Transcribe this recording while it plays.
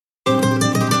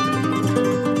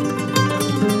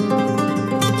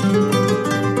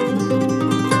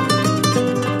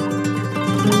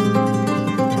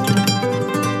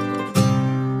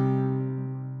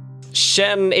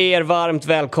Känn er varmt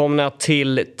välkomna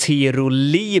till Tiro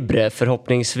Libre.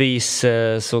 Förhoppningsvis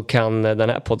så kan den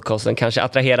här podcasten kanske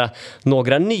attrahera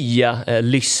några nya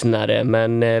lyssnare.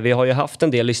 Men vi har ju haft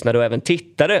en del lyssnare och även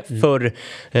tittare för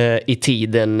i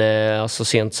tiden, så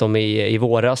sent som i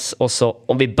våras. Och så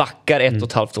om vi backar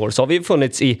 1,5 år så har vi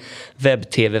funnits i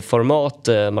webb-tv-format,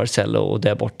 Marcelo, och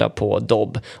där borta på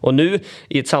Dobb. Och nu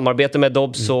i ett samarbete med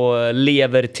Dobb så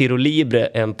lever Tiro Libre,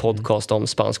 en podcast om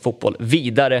spansk fotboll,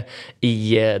 vidare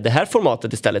i det här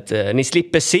formatet istället. Ni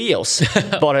slipper se oss,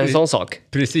 bara en sån sak.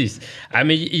 Precis.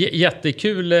 Men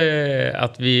jättekul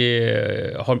att vi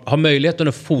har möjligheten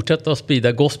att fortsätta att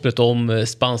sprida gosplet om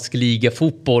spansk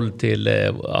liga-fotboll till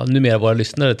numera våra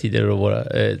lyssnare, tidigare och våra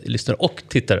lyssnare och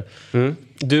tittare.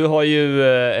 Du har ju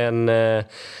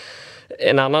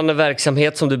en annan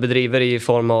verksamhet som du bedriver i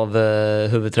form av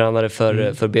huvudtränare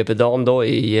för BP Dam då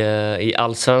i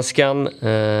Allsvenskan.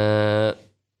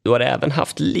 Du har även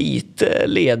haft lite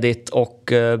ledigt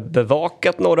och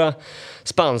bevakat några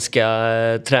spanska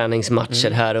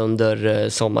träningsmatcher här under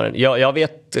sommaren. Jag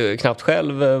vet knappt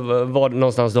själv var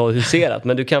någonstans du har huserat,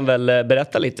 men du kan väl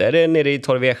berätta lite. Är det nere i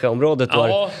Torrevieja-området du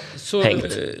har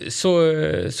hängt? Så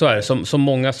är det. Som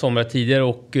många somrar tidigare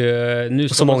och nu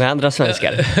och så många andra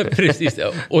svenskar. Precis,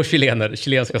 och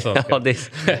chilenska svenskar. Ja,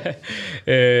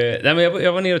 nej, men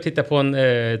jag var nere och tittade på en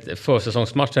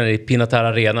försäsongsmatch i Pinatar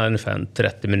Arena, ungefär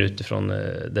 30 minuter från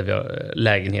där vi har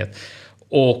lägenhet.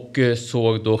 Och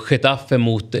såg då Getafe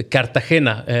mot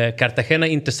Cartagena. Cartagena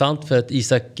är intressant för att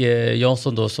Isak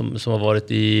Jansson då, som har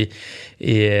varit i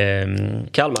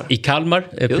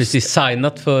Kalmar precis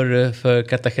signat för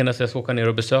Cartagena, så jag ska åka ner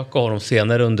och besöka honom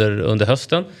senare under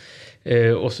hösten.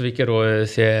 Och så fick jag då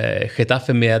se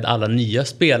Getafe med alla nya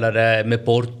spelare, med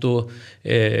Porto,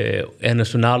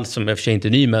 Nacional som i och för sig inte är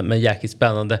ny men jäkligt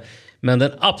spännande. Men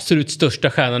den absolut största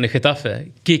stjärnan i Getafe,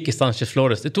 Quique Sánchez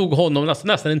Flores, det tog honom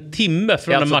nästan en timme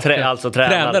från när matchen,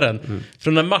 tränaren.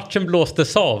 Från när matchen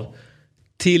blåstes av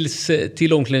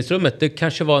till omklädningsrummet. Det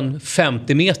kanske var en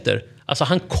 50 meter. Alltså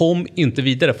han kom inte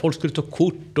vidare. Folk skulle ta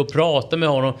kort och prata med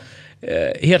honom.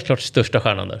 Helt klart största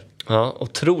stjärnan där. Ja,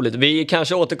 otroligt. Vi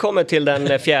kanske återkommer till den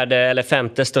 4:e eller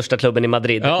 5:e största klubben i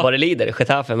Madrid. Vad det lider,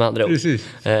 Getafe med andra ord.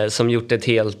 Som gjort ett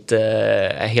helt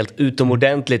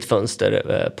utomordentligt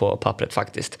fönster på pappret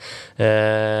faktiskt.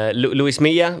 Luis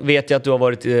Milla vet jag att du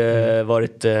har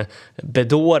varit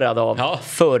bedårad av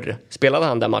förr. Spelade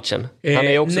han den matchen? Han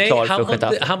är också klar för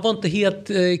Getafe. Han var inte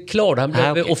helt klar.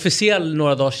 Han blev officiell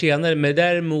några dagar senare. Men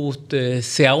däremot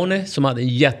Seaone som hade en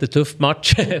jättetuff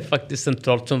match faktiskt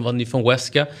centralt, som var ny från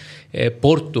Huesca.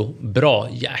 Porto, bra,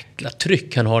 jäkla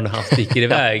tryck han har när han sticker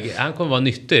iväg. Han kommer vara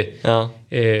nyttig.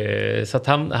 Så att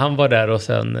han var där, och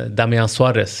sen Damian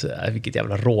Suarez, vilket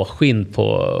jävla råskinn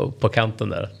på kanten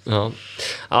där.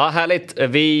 Ja, härligt.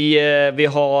 Vi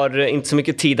har inte så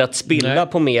mycket tid att spilla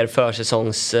på mer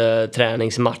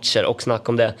försäsongsträningsmatcher och snack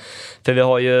om det. För vi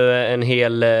har ju en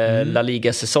hel La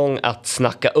Liga-säsong att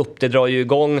snacka upp. Det drar ju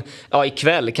igång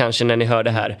ikväll kanske när ni hör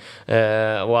det här.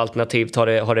 Och alternativt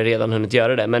har det redan hunnit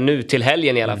göra det. Men nu till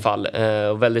helgen i alla fall.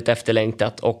 Och väldigt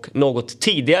efterlängtat. Och något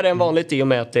tidigare än vanligt i och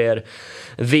med att det är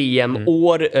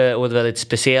VM-år och ett väldigt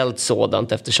speciellt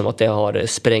sådant, eftersom att det har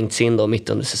sprängts in då mitt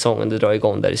under säsongen. Det drar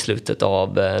igång där i slutet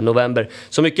av november.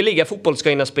 Så mycket ligafotboll ska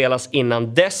hinna spelas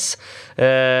innan dess.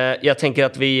 Jag tänker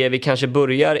att vi kanske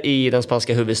börjar i den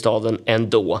spanska huvudstaden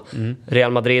ändå.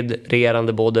 Real Madrid,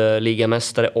 regerande både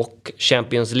ligamästare och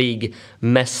Champions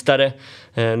League-mästare.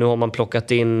 Nu har man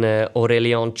plockat in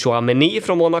Aurélien Tchouaméni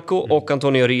från Monaco och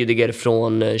Antonio Rüdiger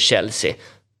från Chelsea.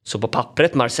 Så på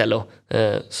pappret, Marcelo,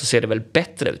 så ser det väl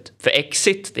bättre ut. För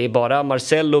exit, det är bara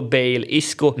Marcelo, Bale,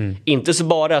 Isco. Inte så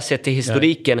bara sett till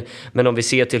historiken, men om vi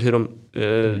ser till hur de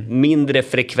mindre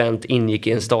frekvent ingick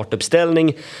i en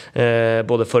startuppställning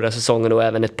både förra säsongen och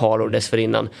även ett par år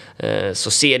dessförinnan,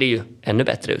 så ser det ju ännu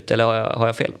bättre ut. Eller har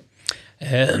jag fel?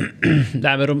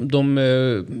 Nej, men de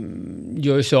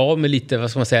gör ju sig av med lite, vad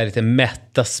ska man säga, lite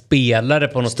mätta spelare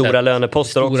på något Stora sätt.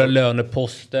 Löneposter också. Stora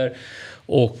löneposter.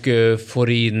 Och får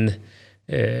in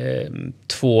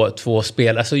två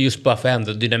spelare, alltså just bara för att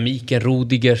ändra dynamiken.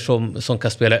 Rüdiger som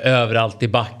kan spela överallt i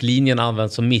backlinjen,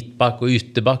 används som mittback och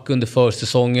ytterback under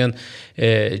försäsongen.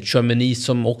 Tchouaméni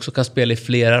som också kan spela i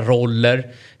flera roller.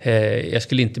 Jag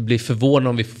skulle inte bli förvånad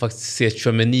om vi får faktiskt se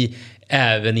Tchouaméni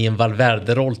även i en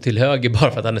Valverde-roll till höger,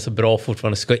 bara för att han är så bra och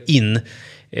fortfarande ska in.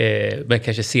 Men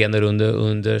kanske senare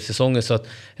under säsongen. Så att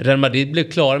Real Madrid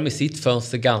blev klara med sitt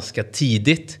fönster ganska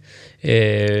tidigt.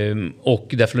 Och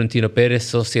där Florentino Pérez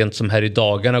så sent som här i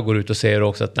dagarna går ut och säger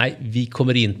också att nej, vi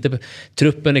kommer inte,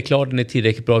 truppen är klar, den är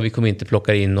tillräckligt bra, vi kommer inte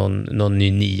plocka in någon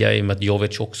ny nia, i och med att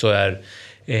Jovic också är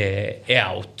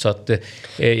är out. Så att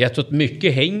jag tror att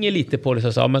mycket hänger lite på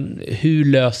det. Så, men hur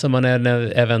löser man en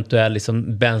eventuell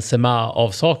liksom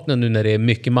Benzema-avsaknad nu när det är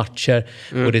mycket matcher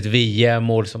och det är ett VM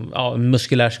och liksom,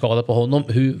 muskulär skada på honom.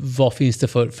 Vad finns det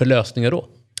för lösningar då?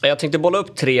 Jag tänkte bolla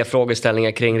upp 3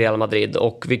 frågeställningar kring Real Madrid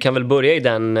och vi kan väl börja i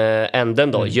den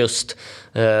änden då, just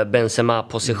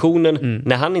Benzema-positionen.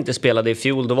 När han inte spelade i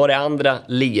fjol, då var det andra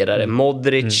lirare,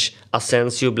 Modric,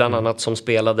 Asensio bland annat, som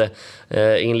spelade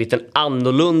i en liten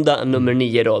annorlunda nummer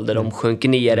 9-roll där de sjönk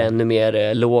ner ännu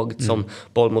mer lågt som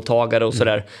bollmottagare och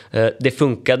sådär. Det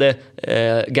funkade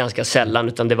ganska sällan,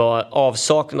 utan det var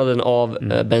avsaknaden av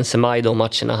Benzema i de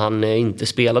matcherna han inte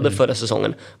spelade förra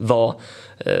säsongen var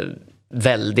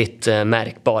väldigt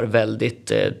märkbar,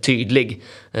 väldigt tydlig.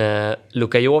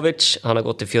 Luka Jovic, han har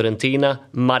gått till Fiorentina.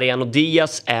 Mariano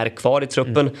Diaz är kvar i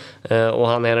truppen och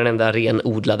han är den enda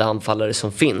renodlade anfallare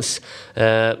som finns.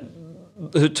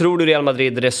 Hur tror du Real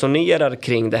Madrid resonerar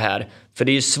kring det här? För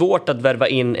det är ju svårt att värva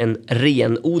in en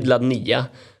renodlad nia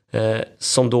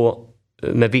som då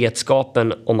med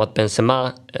vetskapen om att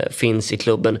Benzema finns i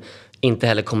klubben inte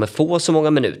heller kommer få så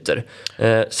många minuter.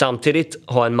 Samtidigt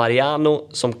har en Mariano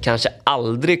som kanske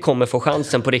aldrig kommer få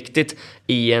chansen på riktigt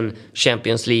i en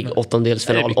Champions League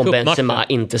åttondelsfinal om Benzema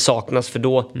inte saknas. För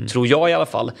då tror jag i alla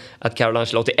fall att Carlo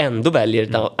Ancelotti ändå väljer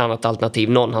ett annat alternativ.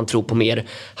 Någon han tror på mer.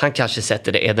 Han kanske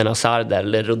sätter det Eden Hazard där,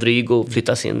 eller Rodrigo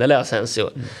flyttas in, eller Asensio.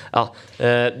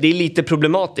 Det är lite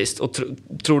problematiskt. Och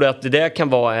tror du att det där kan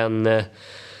vara en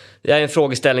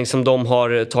frågeställning som de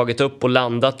har tagit upp och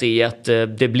landat i, att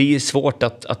det blir svårt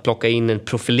att plocka in en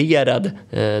profilerad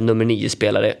nummer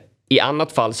 9-spelare. I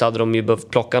annat fall så hade de ju behövt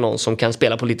plocka någon som kan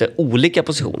spela på lite olika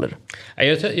positioner. Jag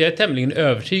är tämligen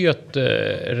övertygad att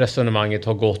resonemanget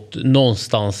har gått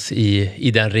någonstans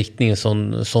i den riktningen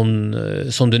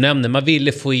som du nämner. Man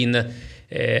ville få in...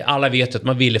 alla vet att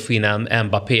man ville få in en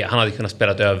Mbappé. Han hade kunnat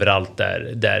spela överallt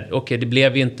där. Okej, det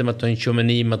blev inte. Man tar in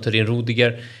Tchouaméni, man tar in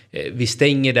Rudiger. Vi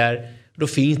stänger där. Då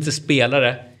finns det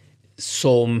spelare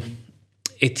som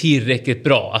är tillräckligt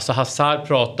bra. Alltså Hazard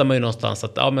pratar man ju någonstans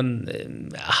att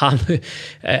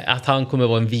han kommer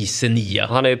vara en vice nia.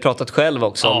 Han har ju pratat själv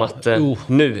också om att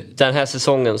nu, den här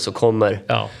säsongen så kommer...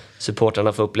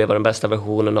 supporterna får uppleva den bästa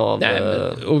versionen av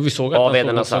och vi såg att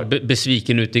han såg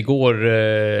besviken ut igår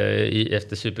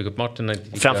efter Supercup-matchen.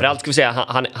 Framförallt ska vi säga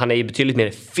han är ju betydligt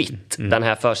mer fit den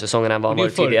här försäsongen än vad han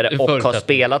varit tidigare och har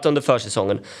spelat under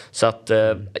försäsongen. Så att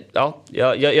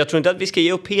jag tror inte att vi ska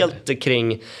ge upp helt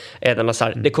kring Eden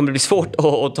Hazard. Det kommer bli svårt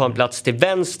att ta en plats till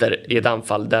vänster i ett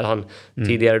anfall där han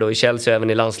tidigare då i Chelsea och även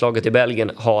i landslaget i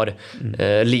Belgien har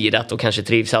lirat och kanske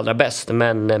trivs allra bäst.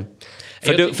 Men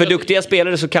för duktiga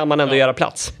spelare så kan man ändå göra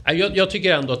plats. Jag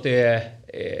tycker ändå att det är...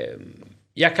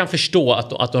 jag kan förstå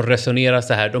att de resonerar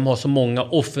så här. De har så många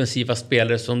offensiva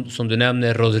spelare som du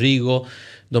nämner. Rodrigo,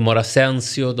 de har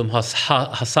Asensio, de har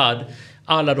Hazard.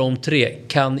 Alla de 3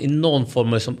 kan i någon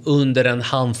form som under en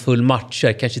handfull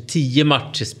matcher, kanske 10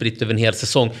 matcher spritt över en hel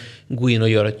säsong, gå in och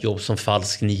göra ett jobb som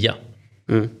falsk nia.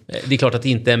 Det är klart att det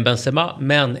inte är en Benzema,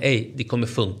 men det kommer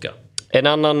funka. En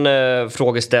annan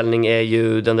frågeställning är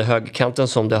ju den där högerkanten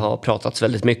som det har pratats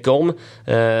väldigt mycket om.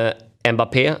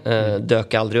 Mbappé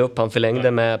dök aldrig upp. Han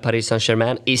förlängde med Paris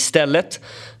Saint-Germain istället.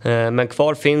 Men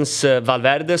kvar finns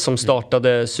Valverde som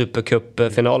startade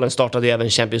Supercup-finalen, startade även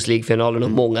Champions League-finalen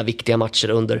och många viktiga matcher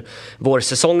under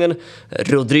vårsäsongen.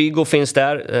 Rodrigo finns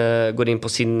där, går in på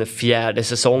sin 4:e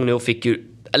säsong nu och fick ju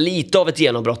lite av ett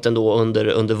genombrott ändå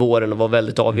under våren och var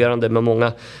väldigt avgörande med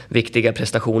många viktiga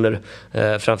prestationer,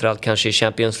 framförallt kanske i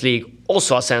Champions League. Och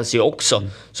så Asensio också,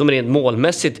 som rent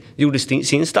målmässigt gjorde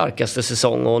sin starkaste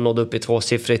säsong och nådde upp i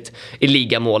 2-siffrigt i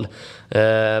ligamål.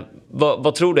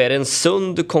 Vad tror du? Är det en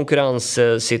sund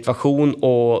konkurrenssituation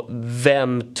och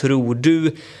vem tror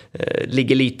du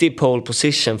ligger lite i pole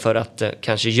position för att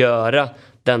kanske göra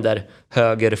den där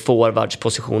höger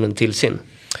forwardspositionen till sin?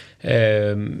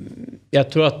 Jag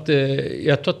tror att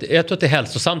det är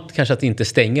hälsosamt kanske att inte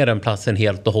stänga den platsen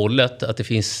helt och hållet. Att det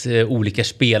finns olika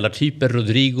spelartyper.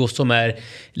 Rodrigo som är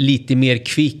lite mer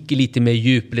kvick, lite mer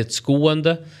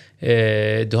djupledsgående.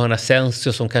 Du har en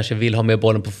Asensio som kanske vill ha med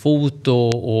bollen på fot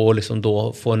och liksom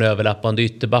då få en överlappande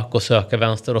ytterback och söka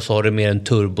vänster. Och så har du mer en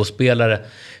turbospelare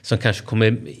som kanske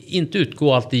kommer inte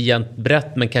utgå alltid jämnt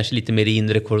brett, men kanske lite mer i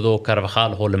inre korridor.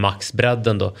 Carvajal håller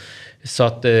maxbredden då. Så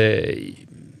att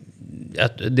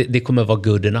det kommer vara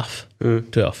good enough,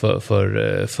 tror jag,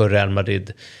 för Real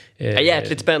Madrid. Jag är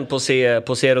jäkligt spänd på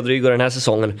att se Rodrigo den här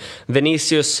säsongen.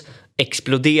 Vinicius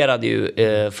exploderade ju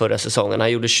förra säsongen.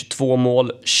 Han gjorde 22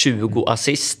 mål, 20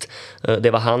 assist.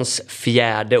 Det var hans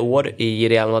 4:e år i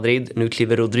Real Madrid. Nu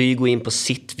kliver Rodrigo in på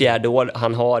sitt 4:e år.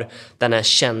 Han har den här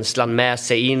känslan med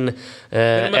sig in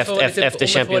efter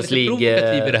Champions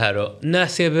League. I det här då. När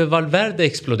ser vi Valverde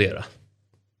explodera?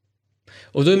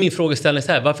 Och då är min frågeställning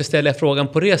så här, varför ställer jag frågan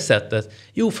på det sättet?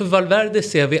 Jo, för Valverde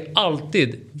ser vi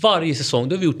alltid, varje säsong,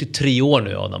 det har vi gjort i 3 år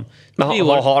nu, Adam. Men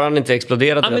har han inte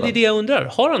exploderat? Ja, men det är det jag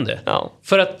undrar. Har han det? Ja.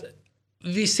 För att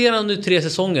vi ser han nu 3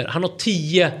 säsonger. Han har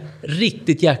 10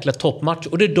 riktigt jäkla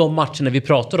toppmatcher. Och det är de matcherna vi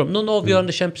pratar om. Någon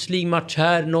avgörande Champions League-match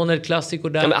här, någon är klassiker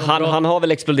där. Ja, han har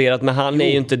väl exploderat, men han är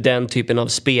ju inte den typen av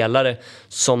spelare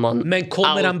som man. Men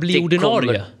kommer han bli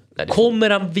ordinarie? Kommer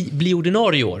han bli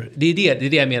ordinarie i år? Det är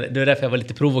det jag menar. Det är därför jag var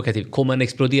lite provokativ. Kommer han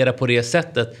explodera på det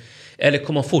sättet? Eller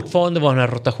kommer han fortfarande vara den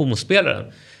här rotationsspelaren?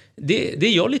 Det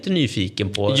är jag lite nyfiken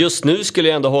på. Just nu skulle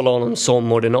jag ändå hålla honom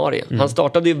som ordinarie. Han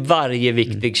startade ju varje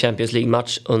viktig Champions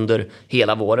League-match under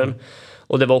hela våren.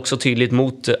 Och det var också tydligt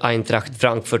mot Eintracht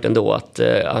Frankfurt ändå att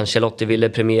Ancelotti ville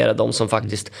premiera de som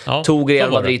faktiskt tog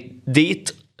Real Madrid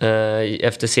dit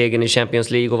efter segern i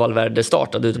Champions League och Valverde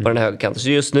startade ute på den här högerkanten. Så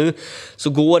just nu så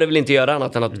går det väl inte att göra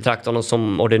annat än att betrakta honom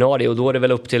som ordinarie, och då är det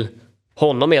väl upp till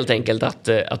honom helt enkelt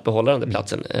att behålla den där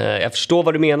platsen. Jag förstår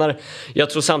vad du menar. Jag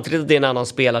tror samtidigt att det är en annan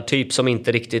spelartyp som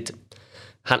inte riktigt,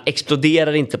 han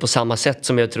exploderar inte på samma sätt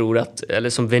som jag tror att, eller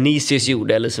som Vinicius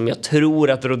gjorde, eller som jag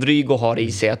tror att Rodrigo har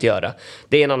i sig att göra.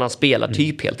 Det är en annan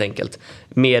spelartyp helt enkelt.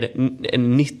 Mer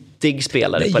en nyttig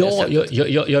spelare på det sättet.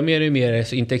 Jag menar ju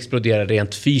mer inte explodera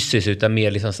rent fysiskt, utan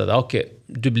mer liksom så att okej,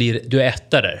 du är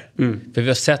etta där. För vi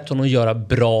har sett honom göra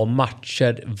bra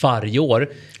matcher varje år.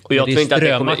 Och jag tror inte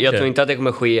att det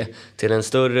kommer ske till en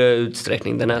större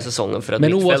utsträckning den här säsongen, för att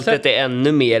mittfältet är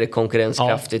ännu mer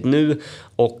konkurrenskraftigt nu,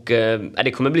 och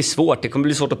det kommer bli svårt. Det kommer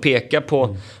bli svårt att peka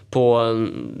på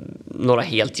några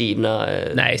helt givna.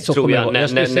 Nej, så tror jag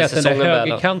skulle säga att den där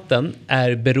högerkanten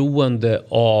är beroende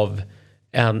av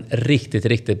en riktigt,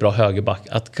 riktigt bra högerback.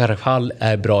 Att Carvajal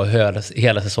är bra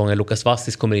hela säsongen. Lucas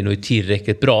Vazquez kommer in och är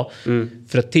tillräckligt bra.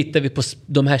 För att tittar vi på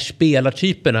de här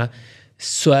spelartyperna,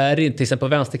 så är det inte, till exempel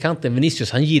på vänsterkanten,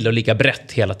 Vinicius, han gillar att ligga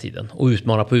brett hela tiden och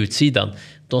utmana på utsidan.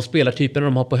 De spelartyperna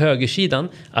de har på högersidan,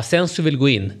 Asensio vill gå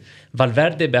in.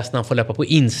 Valverde är bäst när han får löpa på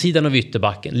insidan av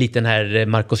ytterbacken. Lite den här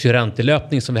Marcos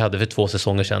Llorente-löpning som vi hade för 2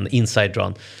 säsonger sedan, inside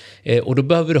run. Och då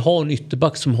behöver du ha en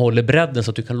ytterback som håller bredden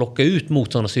så att du kan locka ut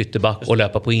motståndarnas ytterback och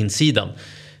löpa på insidan.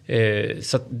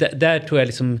 Så att där tror jag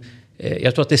liksom,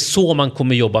 jag tror att det är så man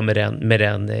kommer jobba med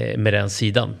den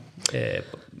sidan.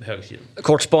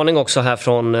 Kort spaning också här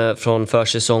från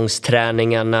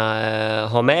försäsongsträningarna.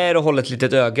 Ha med och hålla ett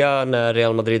litet öga när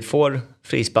Real Madrid får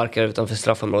frisparkar utanför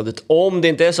straffområdet. Om det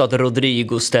inte är så att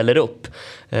Rodrigo ställer upp.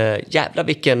 Jävlar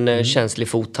vilken känslig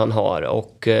fot han har.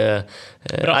 Och det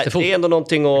är ändå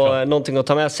någonting att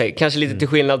ta med sig. Kanske lite till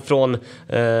skillnad från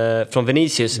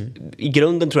Vinicius. I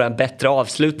grunden tror jag en bättre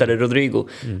avslutare Rodrigo.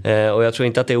 Och jag tror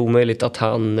inte att det är omöjligt att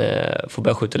han får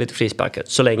börja skjuta lite frisparkar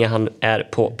så länge han är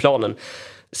på planen.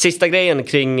 Sista grejen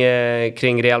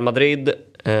kring Real Madrid.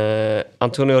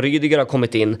 Antonio Rüdiger har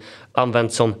kommit in,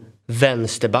 använt som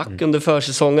vänsterback under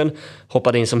försäsongen,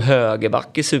 hoppade in som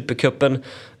högerback i Supercupen.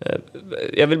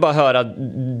 Jag vill bara höra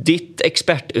ditt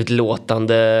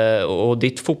expertutlåtande och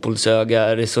ditt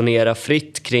fotbollsöga resonera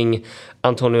fritt kring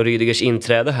Antonio Rüdigers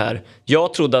inträde här.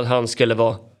 Jag trodde att han skulle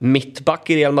vara mittback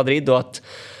i Real Madrid och att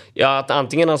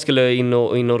antingen han skulle in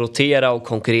och rotera och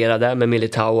konkurrera där med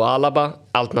Militao och Alaba,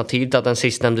 alternativt att den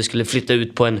sistnämnde skulle flytta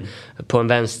ut på en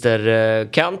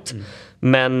vänsterkant.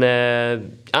 Men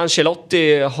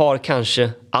Ancelotti har kanske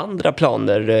andra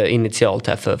planer initialt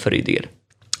här för Rüdiger.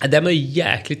 Där är ju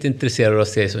jäkligt intresserad av att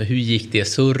se hur gick det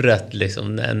surret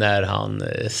liksom, när han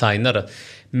signade.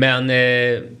 Men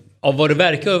av vad det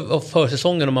verkar av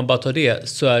försäsongen, om man bara tar det,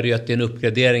 så är det ju att det är en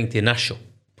uppgradering till Nacho.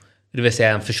 Det vill säga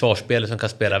en försvarsspelare som kan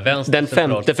spela vänster. Den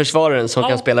femte försvararen som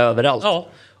kan spela överallt. Ja.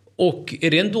 Och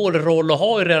är det en dålig roll att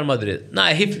ha i Real Madrid?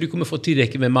 Nej, för du kommer få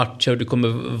tillräckligt med matcher och du kommer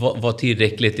vara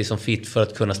tillräckligt liksom fit för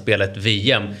att kunna spela ett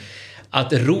VM.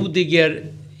 Att Rüdiger,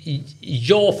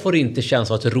 jag får inte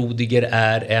känslan att Rüdiger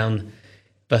är en,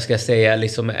 vad ska jag säga,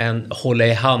 liksom en hålla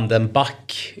i handen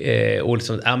back och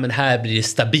liksom, men här blir det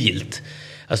stabilt.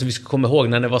 Alltså vi ska komma ihåg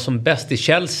när det var som bäst i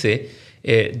Chelsea,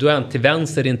 då är han till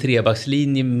vänster i en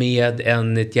trebackslinje med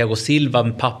en Thiago Silva,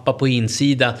 en pappa på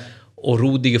insidan, och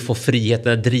Rüdiger får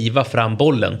friheten att driva fram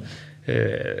bollen.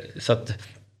 Så att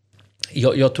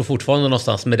jag tror fortfarande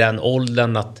någonstans med den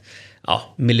åldern att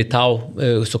Militao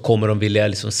så kommer de vilja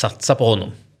liksom satsa på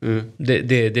honom.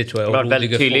 Det tror jag. Det var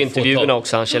väldigt tydlig i intervjuerna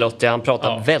också, Ancelotti. Han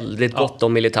pratar väldigt gott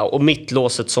om Militao. Och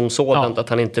mittlåset som sådant, att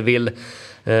han inte vill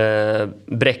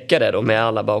bräcka det då med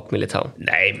Alaba och Militao.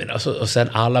 Nej, men alltså, och sen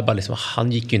Alaba, liksom,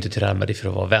 han gick ju inte till Real Madrid för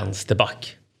att vara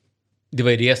vänsterback. Det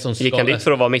var ju det som... Gick han dit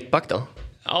för att vara mittback då?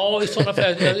 Ja, i sådana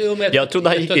fall. Jag trodde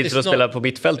han gick dit för att spela på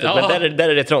mittfältet, men där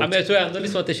är det trångt. Ja, men jag tror ändå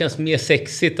liksom att det känns mer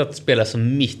sexigt att spela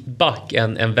som mittback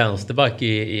än vänsterback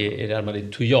i Real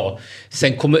Madrid, tror jag.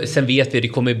 Sen vet vi, det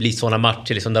kommer bli sådana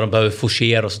matcher liksom, där de behöver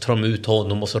forcera och så tar de ut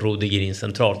honom och så Rudiger in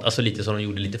centralt. Alltså lite som de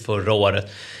gjorde lite förra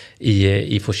året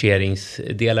i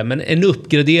forceringsdelen. Men en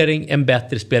uppgradering, en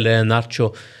bättre spelare än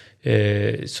Nacho,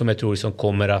 som jag tror liksom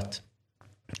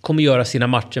kommer göra sina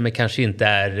matcher, men kanske inte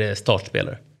är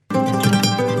startspelare.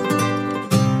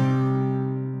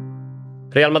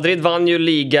 Real Madrid vann ju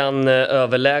ligan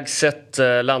överlägset,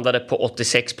 landade på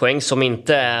 86 poäng som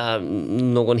inte är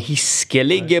någon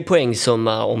hiskelig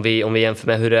poängsumma om vi jämför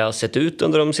med hur det har sett ut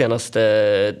under de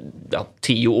senaste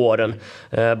 10 åren.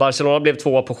 Barcelona blev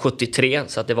 2 på 73,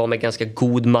 så att det var med ganska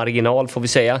god marginal, får vi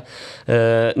säga.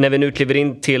 När vi nu kliver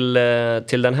in till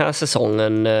den här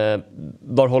säsongen,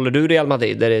 var håller du Real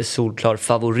Madrid? Är det solklar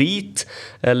favorit?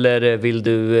 Eller vill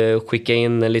du skicka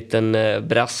in en liten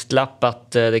brasklapp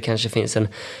att det kanske finns en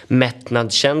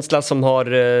mättnadskänsla som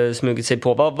har smugit sig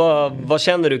på? Vad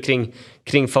känner du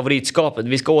kring favoritskapet?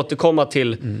 Vi ska återkomma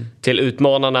till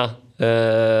utmanarna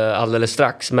alldeles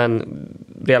strax, men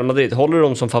Real Madrid, håller du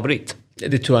dem som favorit?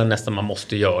 Det tror jag nästan man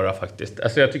måste göra faktiskt.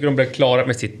 Alltså jag tycker de blev klara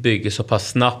med sitt bygge så pass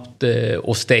snabbt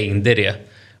och stängde det.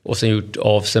 Och sen gjort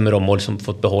av sig med de mål som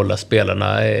fått behålla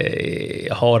spelarna.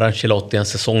 Har Ancelotti en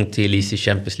säsong till i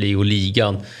Champions League och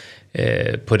ligan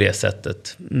på det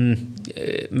sättet.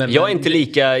 Men jag är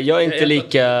inte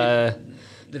lika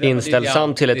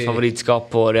inställsam till ett favoritskap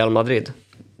på Real Madrid.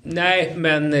 Nej,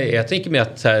 men jag tänker mig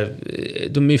att så här,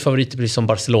 de är ju favoriter precis som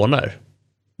Barcelona är.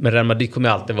 Men Real Madrid kommer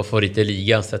alltid vara favorit i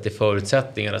ligan sett till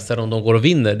förutsättningarna. Sen om de går och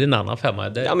vinner, det är en annan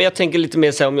femma. Ja, men jag tänker lite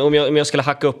mer så här, om jag skulle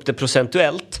hacka upp det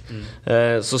procentuellt,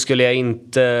 så skulle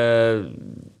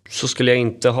jag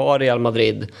inte ha Real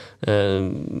Madrid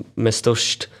med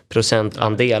störst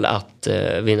procentandel att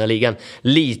vinna ligan.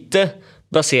 Lite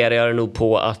baserar jag det nog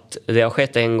på att det har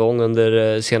skett en gång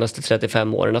under de senaste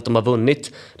 35 åren att de har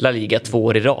vunnit La Liga 2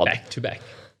 år i rad. Back to back.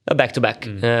 Ja, back to back.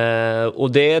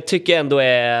 Och det tycker jag ändå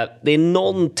det är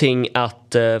någonting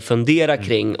att fundera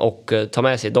kring och ta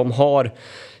med sig. De har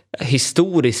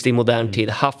historiskt i modern tid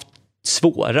haft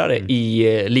svårare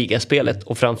i ligaspelet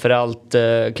och framförallt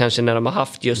kanske när de har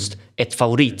haft just ett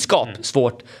favoritskap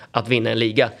svårt att vinna en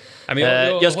liga.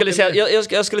 Jag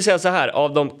skulle säga så här,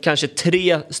 av de kanske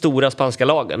 3 stora spanska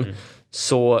lagen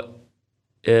så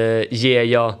ger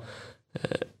jag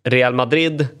Real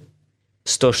Madrid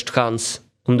störst chans,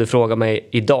 om du frågar mig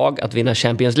idag, att vinna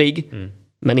Champions League,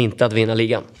 men inte att vinna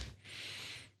ligan.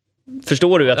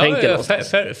 Förstår du hur jag tänker någonstans?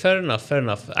 Fair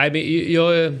enough.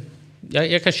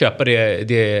 Jag kan köpa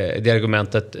det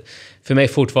argumentet. För mig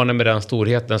fortfarande med den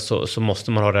storheten så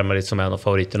måste man ha Real Madrid som en av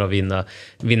favoriterna att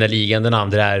vinna ligan. Den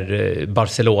andra är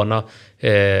Barcelona.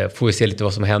 Får vi se lite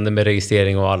vad som händer med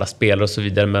registrering och alla spelare och så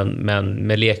vidare. Men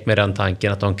med lek med den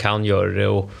tanken att de kan göra det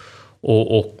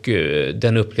och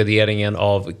den uppgraderingen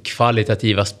av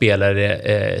kvalitativa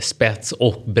spelare, spets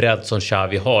och bredd som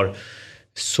Xavi har,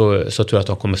 så tror jag att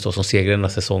de kommer stå som segrare den här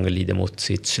säsongen, lider mot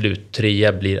sitt slut.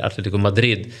 3 blir Atletico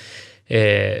Madrid,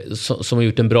 som har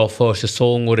gjort en bra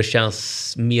försäsong, och det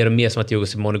känns mer och mer som att Diego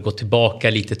Simeone går tillbaka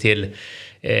lite till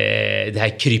det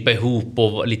här krypa ihop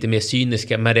och lite mer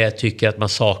cyniska, men det jag tycker att man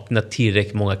saknar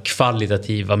tillräckligt många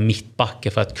kvalitativa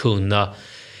mittbackar för att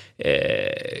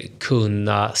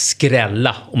kunna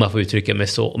skrälla, om man får uttrycka mig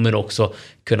så, men också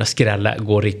kunna skrälla,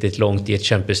 gå riktigt långt i ett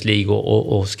Champions League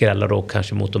och skrälla då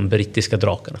kanske mot de brittiska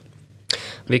drakarna.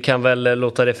 Vi kan väl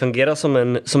låta det fungera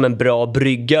som en bra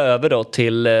brygga över då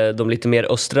till de lite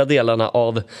mer östra delarna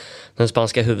av den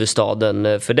spanska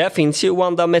huvudstaden. För där finns ju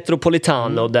Wanda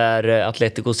Metropolitano där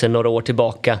Atletico sedan några år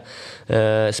tillbaka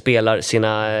spelar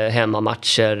sina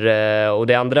hemmamatcher. Och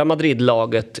det andra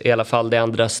Madrid-laget, i alla fall det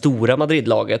andra stora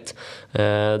Madrid-laget,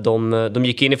 de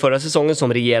gick in i förra säsongen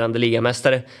som regerande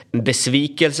ligamästare. En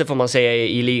besvikelse får man säga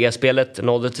i ligaspelet.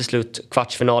 Nådde till slut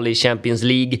kvartsfinal i Champions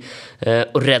League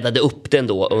och räddade upp den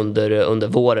då under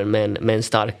våren med en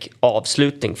stark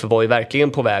avslutning. För var ju verkligen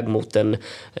på väg mot en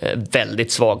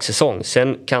väldigt svag säsong.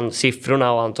 Sen kan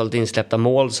siffrorna och antalet insläppta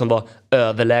mål som var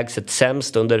överlägset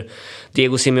sämst under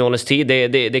Diego Simeones tid,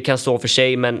 det kan stå för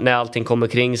sig, men när allting kommer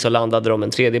kring så landade de en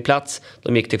 3:e plats.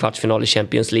 De gick till kvartsfinal i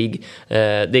Champions League.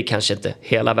 Det är kanske inte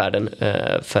hela världen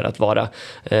för att vara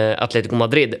Atletico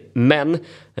Madrid, men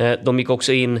de gick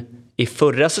också in i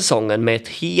förra säsongen med ett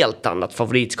helt annat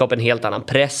favoritskap, en helt annan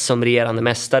press som regerande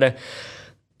mästare.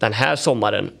 Den här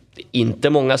sommaren, inte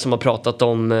många som har pratat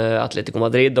om Atletico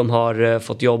Madrid. De har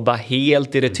fått jobba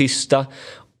helt i det tysta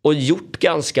och gjort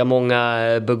ganska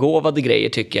många begåvade grejer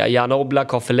tycker jag. Jan Oblak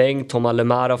har förlängt, Thomas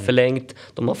Lemar har förlängt.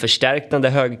 De har förstärkt den där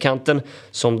högerkanten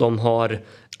som de har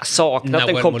saknat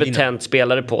en kompetent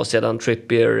spelare på sedan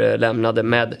Trippier lämnade,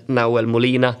 med Nahuel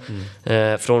Molina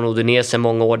från Udinese,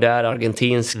 många år där,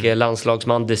 argentinsk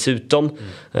landslagsman dessutom.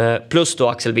 Plus då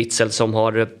Axel Witsel som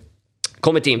har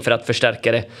kommit in för att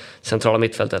förstärka det centrala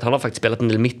mittfältet. Han har faktiskt spelat en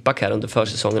del mittback här under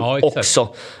försäsongen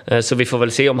också. Så vi får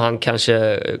väl se om han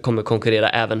kanske kommer konkurrera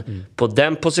även på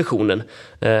den positionen.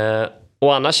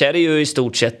 Och annars är det ju i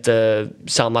stort sett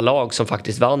samma lag som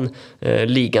faktiskt vann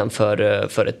ligan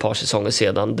för ett par säsonger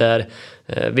sedan. Där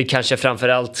vi kanske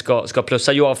framförallt ska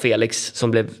plussa Joao Felix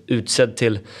som blev utsedd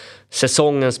till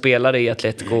säsongens spelare i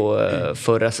Atletico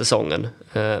förra säsongen.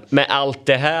 Med allt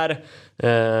det här,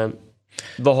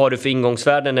 vad har du för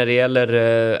ingångsvärden när det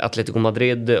gäller Atletico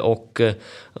Madrid och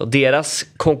deras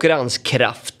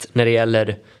konkurrenskraft när det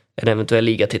gäller en eventuell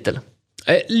ligatitel?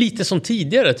 Lite som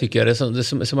tidigare tycker jag,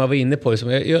 som jag var inne på.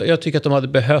 Jag tycker att de hade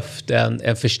behövt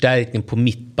en förstärkning på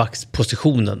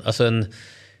mittbackspositionen. Alltså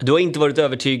du har inte varit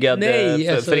övertygad.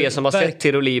 Nej, för er som har sett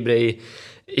Tiro Libre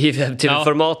i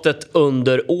webbtv-formatet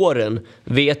under åren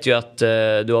vet ju att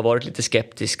du har varit lite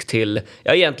skeptisk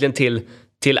egentligen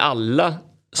till alla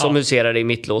som huserar i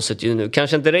mittlåset ju nu.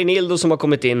 Kanske inte Reinildo som har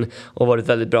kommit in och varit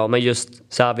väldigt bra, men just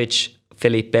Savic,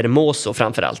 Felipe Hermoso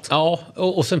framförallt. Ja,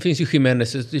 och sen finns ju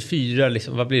Jiménez, 4,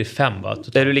 liksom, vad blir det, 5 va?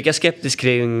 Är du lika skeptisk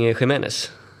kring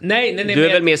Jiménez? Nej. Du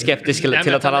är väl mer skeptisk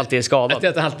till att han alltid är skadad?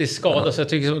 Att han alltid är skadad, så jag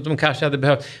tycker att de kanske hade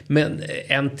behövt. Men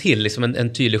en till, liksom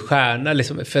en tydlig stjärna.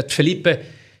 Liksom, för att Felipe...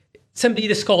 Sen blir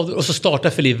det skador och så startar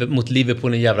Felipe mot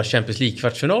Liverpool en jävla Champions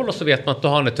League-kvartsfinal och så vet man att då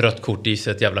har han ett rött kort i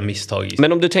sig, ett jävla misstag i sig.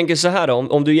 Men om du tänker så här då,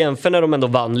 om du jämför när de ändå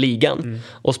vann ligan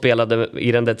och spelade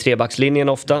i den där trebackslinjen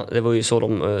ofta, det var ju så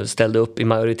de ställde upp i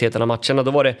majoriteten av matcherna,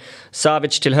 då var det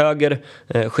Savic till höger,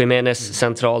 Jiménez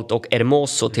centralt och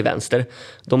Hermoso till vänster.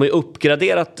 De har ju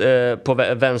uppgraderat på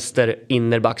vänster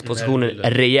innerbackspositionen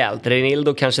rejält.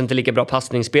 Reinildo kanske inte lika bra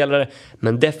passningsspelare,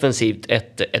 men defensivt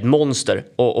ett monster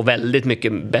och väldigt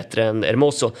mycket bättre än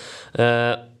Hermoso.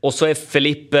 Och så är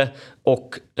Felipe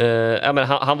och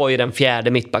han var ju den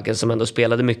fjärde mittbacken som ändå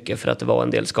spelade mycket för att det var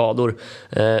en del skador.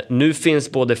 Nu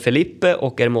finns både Felipe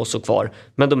och Hermoso kvar,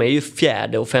 men de är ju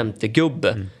fjärde och femte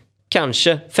gubbe.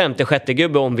 Kanske femte, sjätte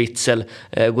gubbe om Witsel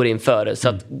går in före. Så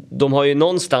att de har ju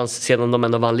någonstans sedan de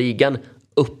ändå vann ligan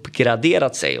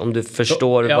uppgraderat sig, om du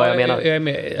förstår vad jag menar.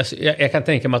 Jag kan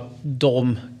tänka mig att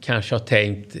de kanske har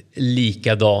tänkt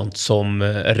likadant som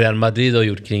Real Madrid har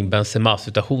gjort kring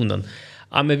Benzema-situationen.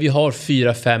 Ja, men vi har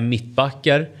 4-5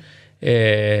 mittbackar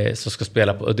som ska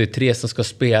spela på, och det är 3 som ska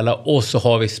spela, och så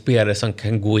har vi spelare som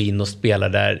kan gå in och spela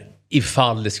där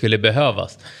ifall det skulle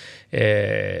behövas.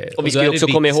 Och vi ska ju också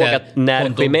komma ihåg att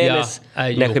när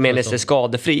Jiménez är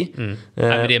skadefri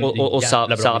och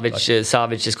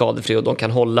Savic är skadefri och de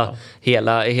kan hålla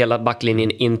hela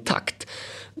backlinjen intakt.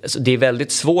 Så det är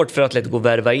väldigt svårt för Atletico att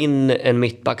värva in en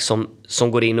mittback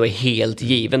som går in och är helt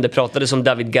given. Det pratades om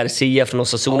David Garcia från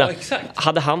Osasuna.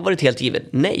 Hade han varit helt given?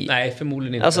 Nej,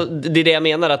 förmodligen inte. Alltså, det är det jag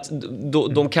menar, att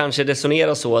de kanske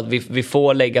resonerar så att vi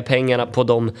får lägga pengarna på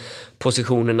de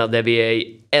positionerna där vi är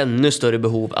i ännu större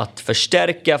behov att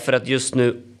förstärka, för att just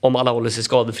nu, om alla håller sig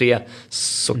skadefria,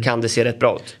 så kan det se rätt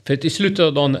bra ut. För att i slutet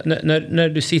av dagen, när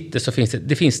du sitter, så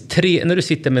finns 3, när du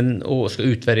sitter och ska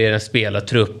utvärdera en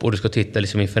spelartrupp och du ska titta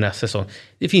liksom inför nästa säsong,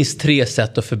 det finns 3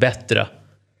 sätt att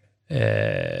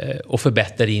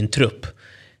förbättra din trupp.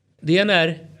 Det ena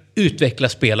är utveckla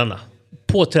spelarna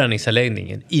på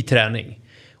träningsanläggningen, i träning.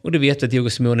 Och det vet vi att Diego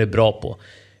Simeone är bra på.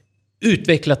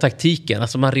 Utveckla taktiken,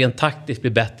 alltså man rent taktiskt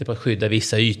blir bättre på att skydda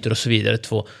vissa ytor och så vidare.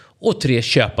 2. Och 3,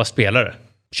 köpa spelare.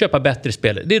 Köpa bättre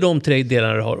spelare. Det är de 3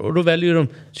 delarna du har. Och då väljer de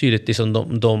tydligt liksom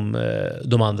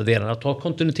de andra delarna. Att ha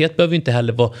kontinuitet behöver inte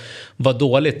heller vara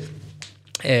dåligt.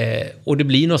 Och det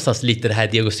blir någonstans lite det här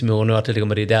Diego Simeone och Atletico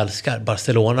Madrid älskar.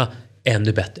 Barcelona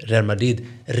ännu bättre. Real Madrid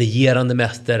regerande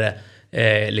mästare.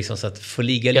 Liksom så att få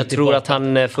ligga lite. Jag tror att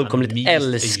han fullkomligt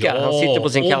älskar. Han sitter på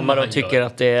sin kammare och tycker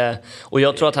att det är... Och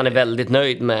jag tror att han är väldigt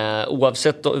nöjd med,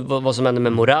 oavsett vad som händer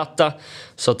med Morata,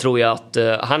 så tror jag att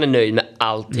han är nöjd med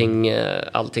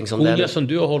allting som det är. Som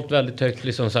du har hållit väldigt högt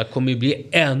liksom, så här, kommer ju bli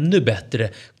ännu bättre.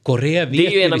 Det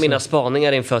är ju en av mina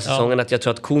spaningar inför säsongen, att jag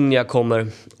tror att Cunha kommer,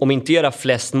 om inte göra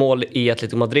flest mål i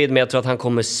Atletico Madrid, men jag tror att han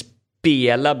kommer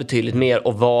spela betydligt mer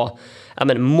och vara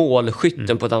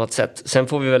målskytten på ett annat sätt. Sen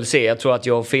får vi väl se. Jag tror att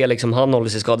jag och Felix, som han håller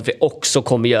sig skadefri, också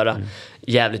kommer göra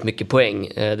jävligt mycket poäng.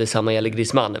 Detsamma gäller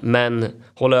Griezmann. Men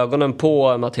håll ögonen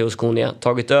på Mateus Cunha.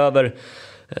 Tagit över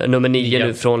nummer 9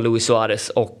 nu från Luis Suarez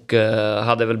och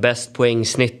hade väl bäst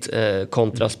poängsnitt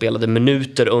kontra spelade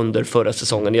minuter under förra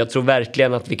säsongen. Jag tror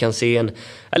verkligen att vi kan se en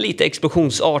lite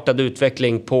explosionsartad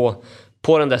utveckling på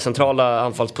den där centrala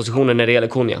anfallspositionen när det gäller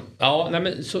Cunha. Ja, nej,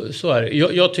 men så är det.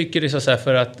 Jag tycker det är så här,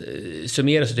 för att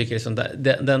summera så tycker jag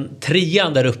det den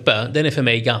trean där uppe, den är för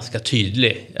mig ganska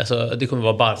tydlig. Alltså, det kommer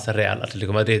vara Barca, Real,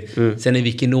 Atletico Madrid. Sen i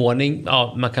vilken ordning,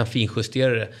 man kan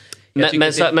finjustera det.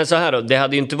 Men så här då, det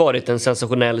hade ju inte varit en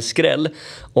sensationell skräll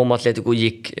om Atletico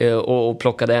gick och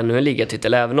plockade ännu en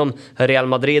ligatitel. Även om Real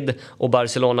Madrid och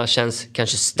Barcelona känns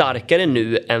kanske starkare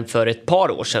nu än för ett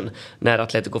par år sedan när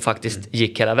Atletico faktiskt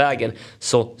gick hela vägen,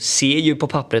 så ser ju på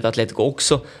pappret Atletico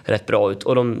också rätt bra ut.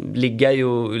 Och de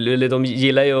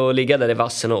gillar ju att ligga där i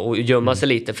vassen och gömma sig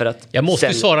lite för att... Jag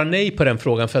måste svara nej på den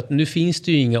frågan, för att nu finns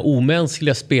det ju inga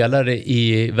omänskliga spelare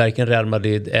i varken Real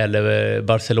Madrid eller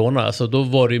Barcelona. Alltså då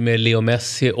var det ju med Leo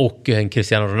Messi och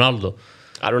Cristiano Ronaldo.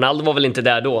 Ja, Ronaldo var väl inte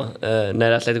där då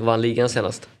när Atletico vann ligan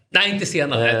senast. Nej, inte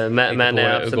senare. Men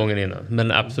gången innan.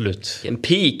 Men absolut. En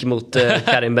peak mot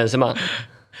Karim Benzema.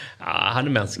 Ja, han är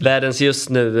mänsklig. Världens just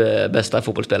nu bästa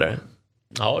fotbollsspelare.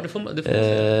 Ja, det får man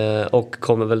säga. Och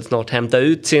kommer väl snart hämta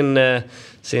ut sin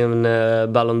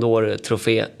Ballon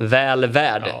d'Or-trofé väl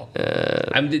värd. Ja.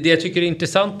 Det jag tycker är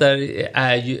intressant där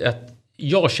är ju att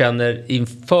jag känner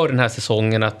inför den här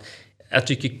säsongen att jag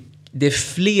tycker det är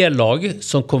fler lag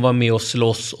som kommer vara med och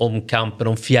slåss om kampen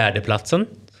om fjärdeplatsen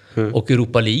och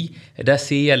Europa League. Där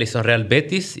ser jag liksom Real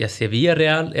Betis, jag ser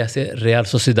Villarreal, jag ser Real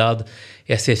Sociedad,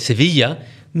 jag ser Sevilla.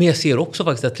 Men jag ser också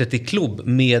faktiskt Athletic Club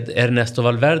med Ernesto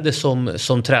Valverde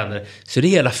som tränare. Så det är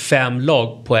hela 5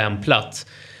 lag på en plats.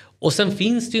 Och sen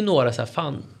finns det ju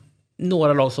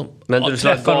några lag som... Men du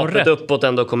tror att gapet uppåt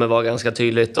ändå kommer vara ganska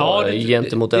tydligt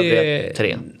gentemot övriga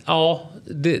 3? Ja,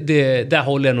 där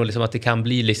håller jag nog liksom att det kan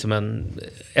bli liksom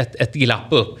ett glapp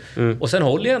upp. Och sen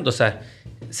håller jag ändå så här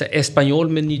Espanyol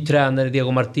med ny tränare,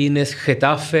 Diego Martinez,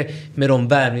 Getafe med de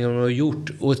värvningar de har gjort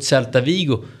och ett Celta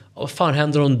Vigo. Vad fan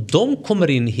händer om de kommer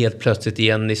in helt plötsligt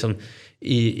igen liksom,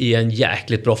 i en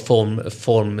jäkligt bra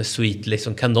formsuite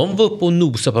liksom? Kan de vara uppe och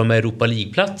nosa på de här Europa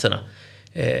League-platserna?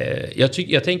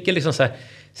 Jag tänker liksom så här,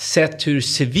 sett hur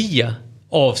Sevilla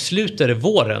avslutade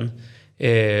våren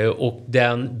och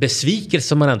den besvikelse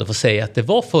som man ändå får säga att det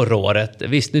var förra året.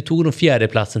 Visst, nu tog de 4:e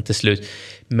platsen till slut,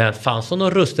 men fanns som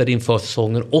de rustade inför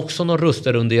säsongen och som de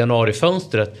rustade under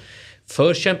januarifönstret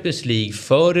för Champions League,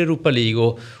 för Europa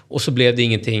League och så blev det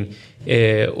ingenting.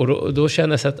 Och då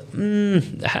känner jag så att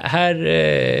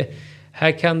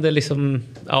här kan det liksom,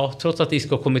 trots att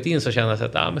Isco har kommit in så känner jag så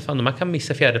att men fan, man kan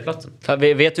missa 4:e platsen.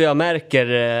 Vet du, jag märker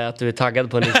att du är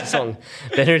taggad på en ny säsong.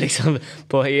 Där du liksom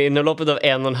inom loppet av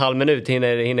 1,5 minut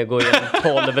hinner gå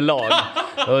igenom 12 lag.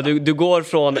 Och du går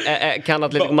från kan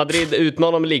Atletico Madrid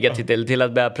utmana om ligatitel till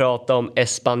att börja prata om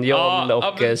Espanyol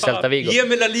och Celta Vigo. Ge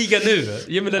mig La Liga nu.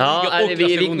 Ge mig La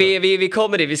Liga vi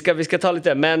kommer dit. Vi ska ta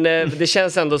lite. Men det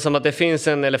känns ändå som att det finns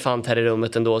en elefant här i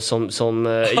rummet ändå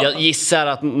som jag gissar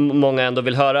att många ändå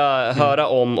vill höra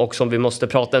om och som vi måste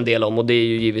prata en del om, och det är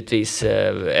ju givetvis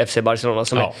FC Barcelona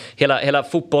som är hela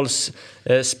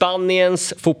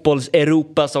Spaniens,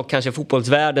 fotbolls-Europas och kanske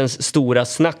fotbollsvärldens stora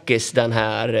snackis den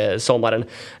här sommaren.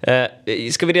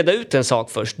 Ska vi reda ut en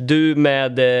sak först? Du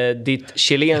med ditt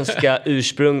chilenska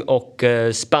ursprung och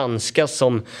spanska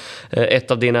som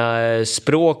ett av dina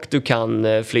språk du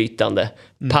kan flytande.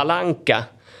 Palanca.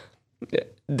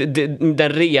 Den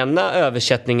rena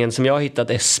översättningen som jag har hittat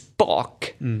är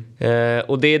spak.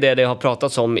 Och det är det har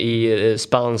pratats om i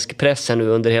spansk press nu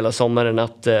under hela sommaren,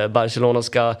 att Barcelona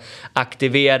ska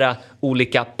aktivera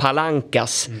olika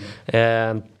palancas.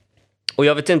 Och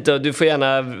jag vet inte, du får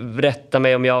gärna rätta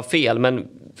mig om jag har fel, men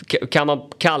kan man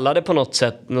kalla det på något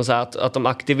sätt att de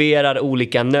aktiverar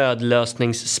olika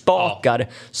nödlösningsspakar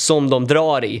som de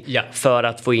drar i för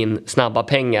att få in snabba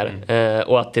pengar,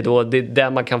 och att det är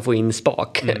där man kan få in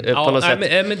spak på något sätt.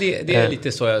 Men det är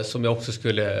lite så som jag också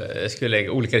skulle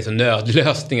lägga olika liksom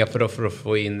nödlösningar för att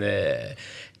få in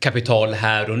kapital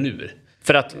här och nu.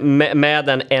 För att med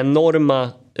den enorma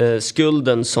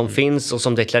skulden som finns och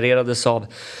som deklarerades av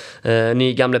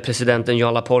ny gamle presidenten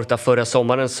Joan Laporta förra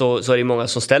sommaren, så är det många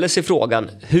som ställer sig frågan: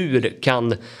 hur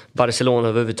kan Barcelona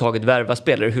överhuvudtaget värva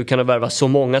spelare? Hur kan de värva så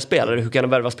många spelare? Hur kan de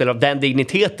värva spelare av den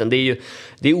digniteten? Det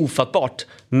är ofattbart.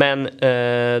 Men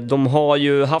de har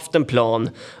ju haft en plan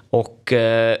och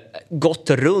gått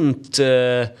runt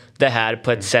det här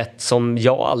på ett sätt som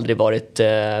jag aldrig varit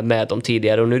med om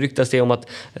tidigare. Och nu ryktas det om att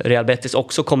Real Betis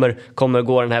också kommer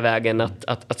gå den här vägen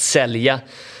att sälja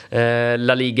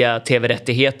La Liga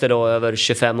TV-rättigheter då över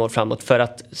 25 år framåt för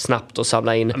att snabbt och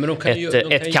samla in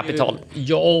ett kapital.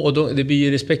 Det blir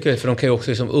ju respekt för de kan ju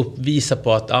också liksom uppvisa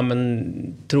på att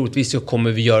troligtvis så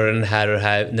kommer vi göra den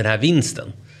här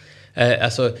vinsten.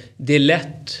 Alltså det är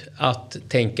lätt att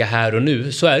tänka här och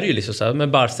nu, så är det ju liksom så här,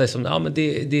 men Barca är som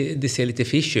det ser lite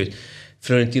fish ut.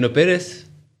 Florentino Pérez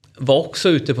var också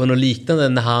ute på något liknande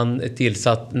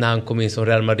när han kom in som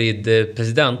Real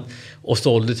Madrid-president och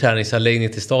sålde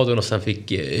träningsanläggningen till stadion och sen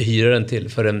fick hyra den till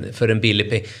för en billig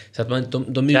peng. Så att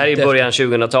de det här är i början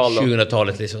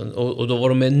 2000-talet liksom. Och då var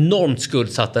de enormt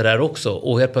skuldsatta där också.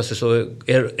 Och helt plötsligt så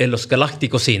är Los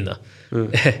Galacticos inne.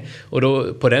 Och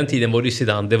då, på den tiden var det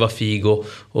Zidane, det var Figo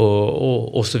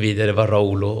och så vidare. Det var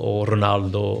Raúl och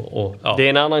Ronaldo. Och Det är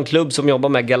en annan klubb som jobbar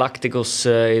med Galacticos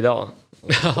idag.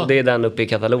 Och det är den uppe i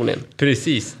Katalonien.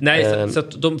 Precis. Nej, så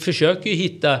att de försöker ju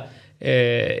hitta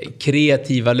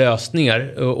kreativa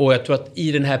lösningar. Och jag tror att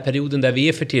i den här perioden där vi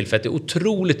är för tillfället, det är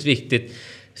otroligt viktigt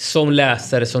som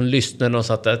läsare, som lyssnare och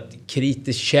så att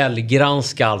kritiskt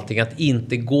källgranska allting, att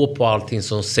inte gå på allting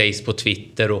som sägs på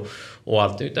Twitter och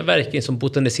allt, utan verkligen som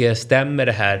botanisera, stämmer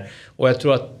det här? Och jag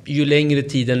tror att ju längre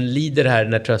tiden lider här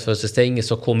när transferfönstret stänger,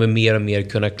 så kommer mer och mer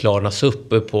kunna klarnas upp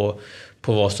på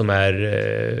vad som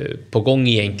är på gång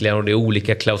egentligen, och det är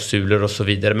olika klausuler och så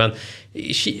vidare. Men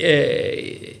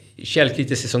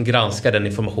källkritiskt som granskar den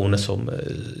informationen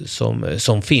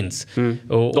som finns.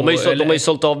 De har ju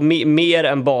sålt av mer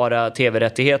än bara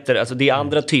tv-rättigheter. Alltså det är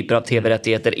andra typer av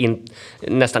tv-rättigheter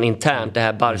nästan internt. Det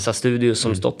här Barca Studios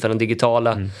som stått för den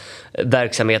digitala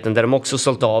verksamheten, där de också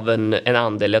sålt av en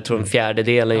andel, jag tror en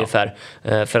fjärdedel ungefär,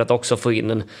 för att också få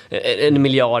in en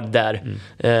miljard där.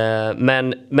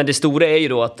 Men det stora är ju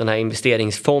då att den här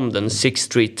investeringsfonden Sixth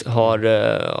Street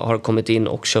har kommit in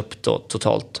och köpt då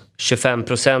totalt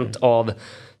 25% av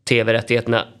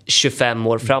tv-rättigheterna 25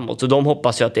 år framåt. Och de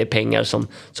hoppas ju att det är pengar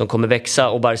som kommer växa.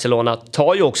 Och Barcelona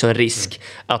tar ju också en risk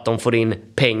att de får in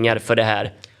pengar för det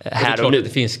här här och nu. Det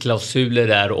finns klausuler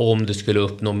där om du skulle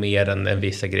uppnå mer än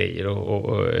vissa grejer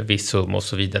och viss summa och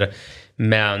så vidare.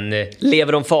 Men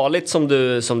lever de farligt som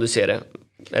du ser det?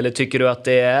 Eller tycker du att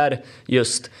det är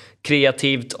just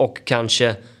kreativt och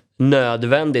kanske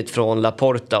nödvändigt från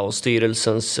Laporta och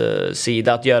styrelsens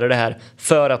sida att göra det här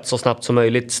för att så snabbt som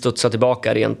möjligt studsa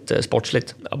tillbaka rent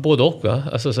sportsligt? Ja, både och, va?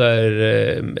 Alltså så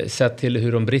här, sett till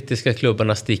hur de brittiska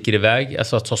klubbarna sticker iväg,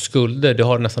 alltså att ha skulder, det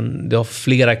har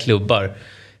flera klubbar.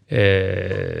 Det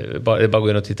är bara att gå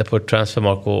in och titta på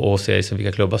Transfermarkt och se liksom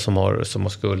vilka klubbar som har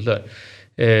skulder.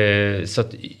 Så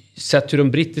att sett hur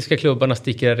de brittiska klubbarna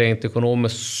sticker rent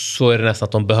ekonomiskt, så är det nästan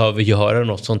att de behöver göra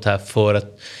något sånt här för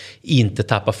att inte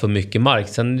tappa för mycket mark.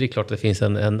 Sen är det klart att det finns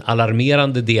en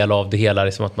alarmerande del av det hela,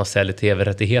 liksom att man säljer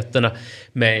tv-rättigheterna.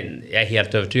 Men jag är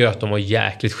helt övertygad att de har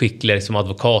jäkligt skickliga liksom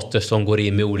advokater som går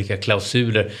in med olika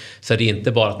klausuler. Så det är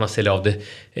inte bara att man säljer av det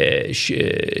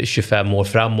 25 år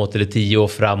framåt eller 10 år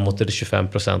framåt eller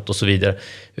 25% och så vidare.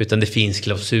 Utan det finns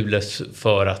klausuler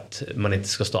för att man inte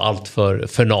ska stå allt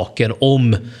för naken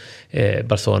om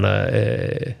Barcelona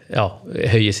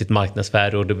höjer sitt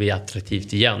marknadsvärde och det blir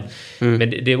attraktivt igen. Men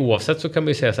det oavsett, så kan man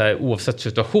ju säga så här, oavsett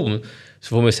situation så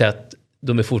får man ju säga att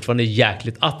de är fortfarande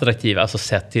jäkligt attraktiva, alltså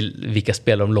sett till vilka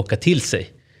spelare de lockar till sig.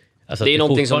 Alltså det är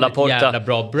någonting som Laporta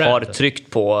har tryckt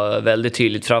på väldigt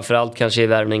tydligt, framförallt kanske i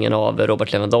värvningen av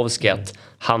Robert Lewandowski, att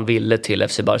han ville till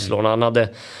FC Barcelona. Han hade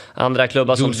andra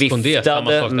klubbar som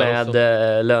viftade med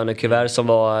lönekuvert som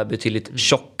var betydligt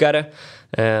tjockare.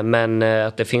 Men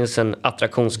att det finns en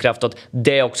attraktionskraft och att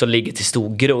det också ligger till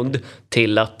stor grund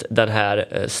till att den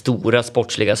här stora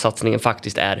sportsliga satsningen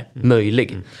faktiskt är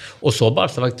möjlig. Och så har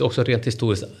Barca faktiskt också rent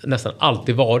historiskt nästan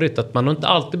alltid varit att man har inte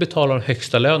alltid betalat den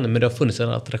högsta lönen, men det har funnits en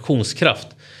attraktionskraft.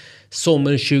 Som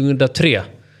 2003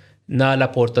 när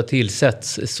Laporta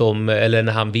tillsätts eller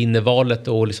när han vinner valet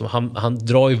och liksom han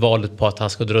drar ju valet på att han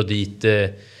ska dra dit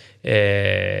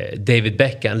David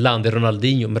Beckham, landar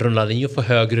Ronaldinho, men Ronaldinho får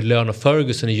högre lön av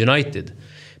Ferguson i United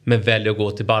men väljer att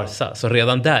gå till Barca. Så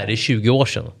redan där, det är 20 år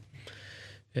sedan.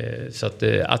 Så att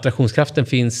attraktionskraften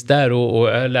finns där, och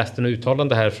jag läste en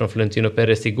uttalande här från Florentino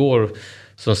Pérez igår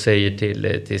som säger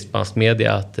till spansk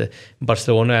media att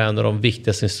Barcelona är en av de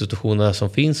viktigaste institutionerna som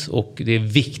finns, och det är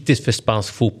viktigt för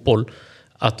spansk fotboll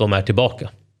att de är tillbaka.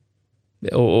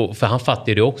 Och för han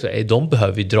fattar det också. De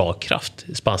behöver ju dragkraft,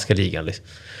 spanska ligan. Liksom.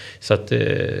 Så att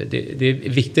det är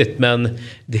viktigt. Men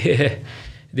det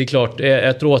är klart,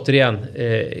 jag tror återigen,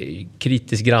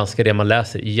 kritiskt granska det man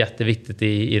läser. Jätteviktigt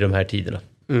i de här tiderna.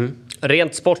 Mm.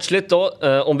 Rent sportsligt då,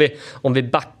 om vi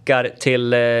backar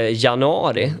till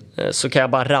januari, så kan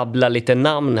jag bara rabbla lite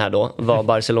namn här då, vad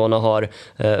Barcelona har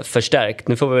förstärkt.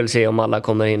 Nu får vi väl se om alla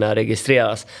kommer hinna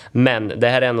registreras. Men det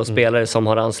här är ändå spelare som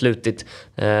har anslutit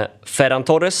Ferran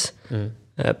Torres,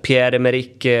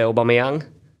 Pierre-Emerick Aubameyang,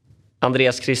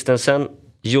 Andreas Christensen,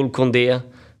 Jules Koundé,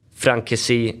 Franck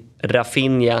Kessie,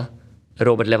 Rafinha,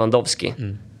 Robert Lewandowski.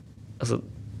 Alltså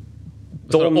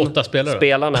de 8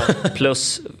 spelarna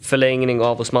plus förlängning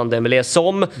av Ousmane Dembélé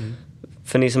som,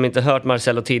 för ni som inte hört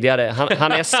Marcelo tidigare,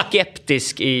 han är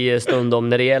skeptisk i stundom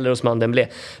när det gäller Ousmane Dembélé.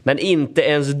 Men inte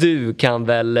ens du kan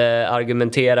väl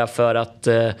argumentera för att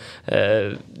det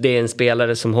är en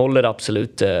spelare som håller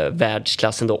absolut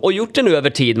världsklassen då. Och gjort det nu över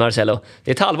tid, Marcelo.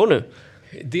 Det är ett halvår nu.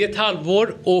 Det är ett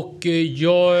halvår och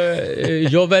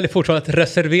jag väljer fortfarande att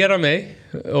reservera mig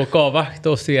och avvakta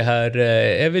och se här.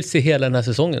 Jag vill se hela den här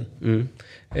säsongen.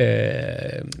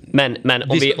 Men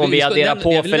om vi adderar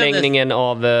på förlängningen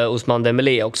av Ousmane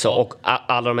Dembélé också, och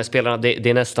alla de här spelarna, det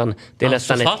är nästan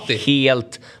ett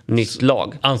helt nytt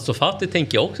lag. Ansu Fati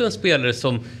tänker jag också en spelare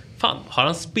som, fan, har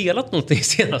han spelat någonting de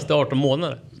senaste 18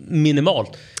 månader?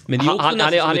 Minimalt. Men det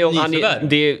är också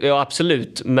ja,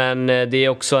 absolut. Men det är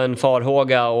också en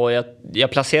farhåga, och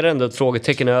jag placerar ändå ett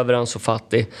frågetecken över Ansu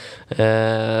Fati.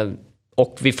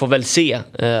 Och vi får väl se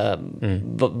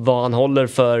vad han håller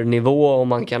för nivå, om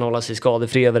man kan hålla sig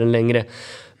skadefri över en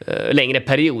längre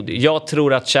period. Jag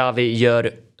tror att Xavi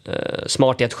gör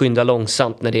smart i att skynda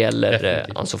långsamt när det gäller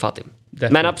Ansu Fati.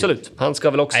 Definitivt. Men absolut, han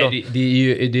ska väl också... Nej,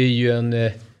 det är ju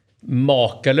en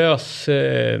makalös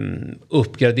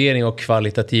uppgradering av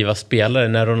kvalitativa spelare.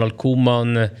 När Ronald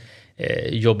Koeman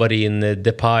jobbar in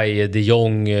Depay, De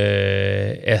Jong,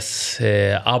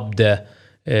 Abde,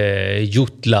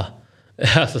 Jutla.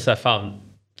 Alltså så här,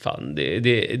 fan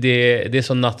det är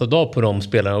så natt och dag på de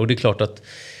spelarna, och det är klart att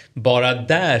bara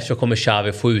där så kommer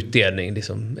Xavi få utdelning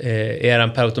liksom. Är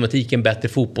han per automatik en bättre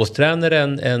fotbollstränare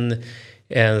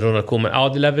än Ronald Koeman? Ja,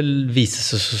 det lär väl visa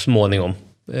sig så småningom.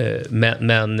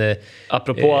 Men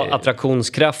apropå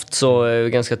attraktionskraft, så är det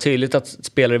ganska tydligt att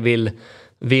spelare vill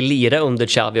lira under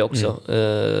Xavi också.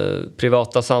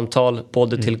 Privata samtal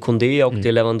både till Koundé och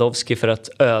till Lewandowski för att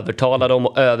övertala dem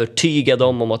och övertyga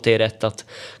dem om att det är rätt att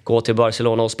gå till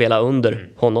Barcelona och spela under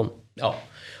honom. Ja,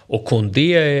 och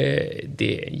Koundé,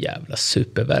 det är en jävla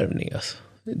supervärvning alltså.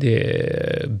 Det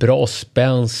är bra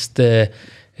spänst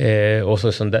och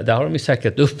så där har de ju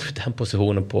säkrat upp den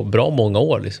positionen på bra många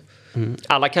år liksom.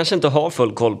 Alla kanske inte har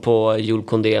full koll på Jules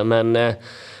Koundé, men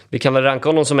vi kan väl ranka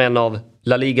honom som en av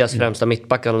La Ligas främsta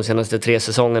mittbackar de senaste 3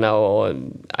 säsongerna, och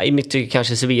i mitt tycke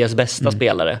kanske Sevillas bästa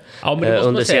spelare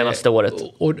under senaste året.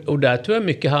 Och där tror jag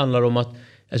mycket handlar om att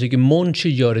jag tycker Monchi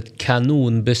gör ett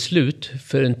kanonbeslut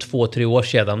för 2-3 år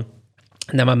sedan.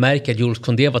 När man märker att Jules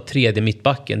Koundé var 3:e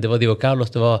mittbacken. Det var Diego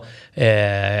Carlos, det var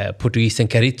portugisen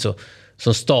Carrizo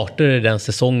som startade den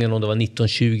säsongen, om det var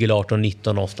 1920 eller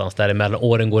 18-19 någonstans däremellan.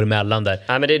 Åren går emellan där.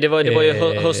 Nej, men det var ju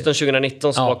hösten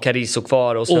 2019 som var Carrizo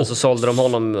kvar, och sen så sålde de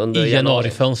honom under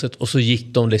januarifönstret, och så gick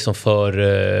de liksom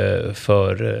för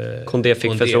Koundé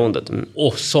fick förtroendet.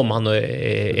 Och som han har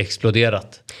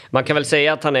exploderat. Man kan väl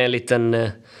säga att han är en liten...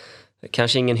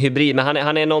 Kanske ingen hybrid, men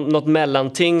han är något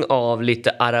mellanting av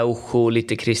lite Araujo,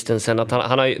 lite Christensen. Att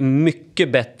han har ju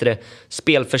mycket bättre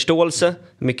spelförståelse,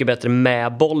 mycket bättre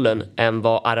med bollen än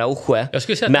vad Araujo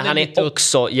är. Men han är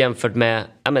också, jämfört med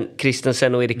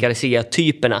Christensen och Eric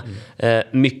Garcia-typerna,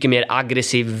 mycket mer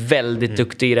aggressiv, väldigt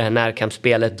duktig i det här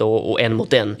närkampsspelet och en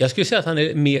mot en. Jag skulle säga att han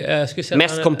är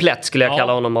mest komplett skulle jag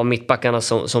kalla honom av mittbackarna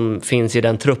som finns i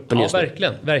den truppen just nu.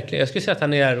 Verkligen. Jag skulle säga att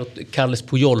han är åt Carles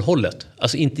Puyol-hållet.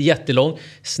 Alltså inte jättelång,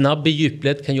 snabb i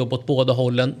djupled, kan jobba åt båda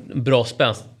hållen, bra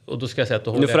spänst. Och då ska jag säga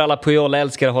att nu får alla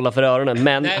Puyol-älskare hålla för öronen,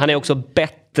 men han är också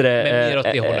bättre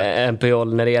än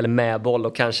Puyol när det gäller med boll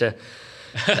och kanske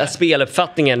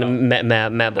speluppfattningen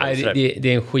med boll. Nej,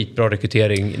 det är en skitbra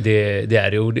rekrytering, det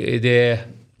är det. Och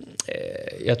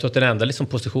jag tror att den enda liksom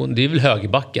position, det är väl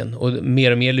högerbacken, och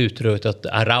mer och mer lutar ut att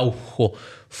Araujo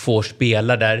får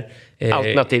spela där.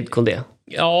 Alternativt Koundé.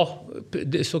 Ja,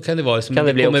 så kan det vara.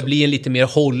 Det kommer bli en lite mer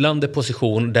hållande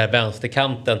position där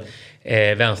vänsterkanten,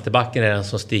 vänsterbacken är den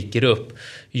som sticker upp.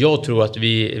 Jag tror att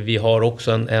vi har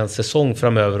också en säsong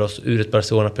framöver oss ur ett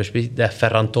Barcelona-perspektiv där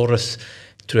Ferran Torres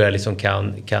tror jag liksom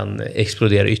kan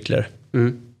explodera ytterligare.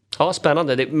 Ja,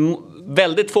 spännande.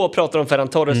 Väldigt få pratar om Ferran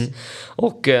Torres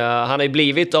och han har ju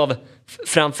blivit av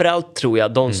framförallt tror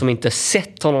jag de som inte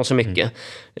sett honom så mycket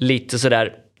lite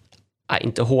sådär,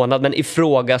 inte hånad men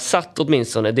ifrågasatt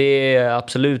åtminstone. Det är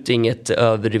absolut inget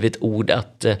överdrivet ord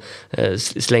att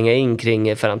slänga in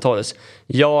kring Ferran Torres.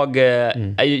 Jag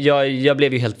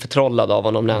blev ju helt förtrollad av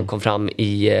honom när han kom fram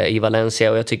i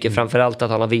Valencia, och jag tycker framförallt att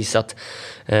han har visat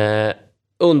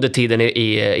under tiden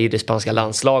i det spanska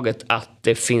landslaget att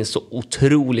det finns så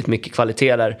otroligt mycket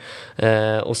kvalitet där.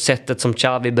 Och sättet som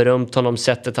Xavi berömt honom,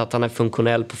 sättet att han är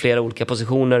funktionell på flera olika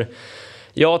positioner.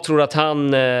 Jag tror att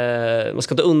man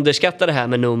ska inte underskatta det här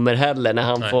med nummer heller, när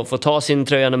han får ta sin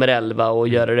tröja nummer 11 och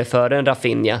göra det före en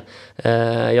Rafinha.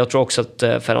 Jag tror också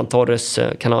att Ferran Torres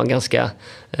kan ha en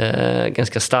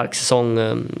ganska stark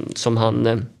säsong som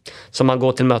han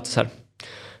går till mötes här.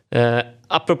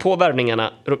 Apropå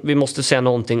värvningarna, vi måste säga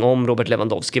någonting om Robert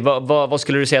Lewandowski. Vad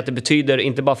skulle du säga att det betyder,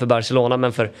 inte bara för Barcelona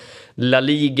men för La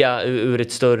Liga ur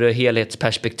ett större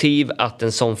helhetsperspektiv, att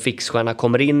en sån fixstjärna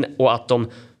kommer in och att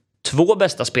de 2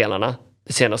 bästa spelarna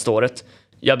det senaste året,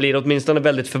 jag blir åtminstone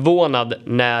väldigt förvånad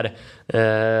när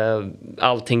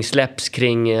allting släpps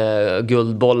kring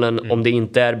guldbollen om det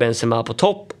inte är Benzema på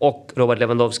topp och Robert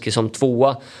Lewandowski som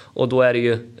 2:a, och då är det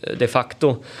ju de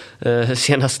facto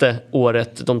senaste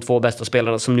året de 2 bästa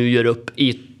spelarna som nu gör upp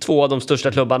i 2 av de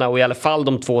största klubbarna, och i alla fall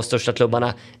de 2 största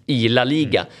klubbarna i La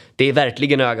Liga. Det är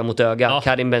verkligen öga mot öga.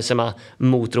 Karim Benzema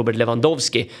mot Robert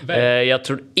Lewandowski. Jag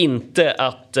tror inte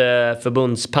att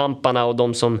förbundspamparna och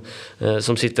de som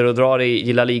sitter och drar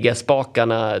i La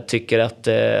Liga-spakarna tycker att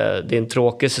det är en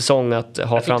tråkig säsong att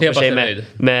ha framför sig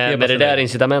med det där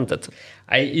incitamentet.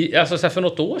 Nej, alltså så här, för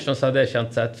något år sedan så hade jag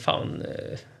känt så att fan,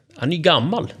 han är ju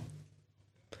gammal.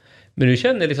 Men nu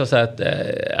känner jag liksom så här att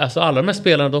alltså alla de här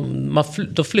spelarna,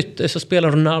 de flyttar, så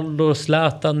spelar Ronaldo,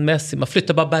 Zlatan, Messi, man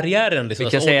flyttar bara barriären liksom.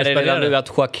 Vi kan säga det redan nu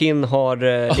att Joaquin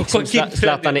har liksom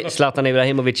Zlatan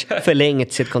Ibrahimovic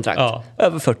förlängt sitt kontrakt.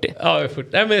 Över 40. Ja, över 40.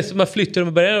 Nej, men så man flyttar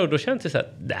de barriären, och då känns det så här,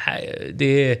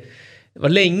 det var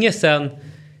länge sedan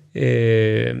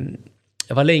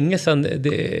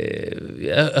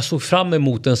jag såg fram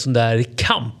emot en sån där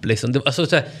kamp liksom. Alltså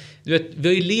så här, du vet, vi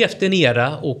har ju levt en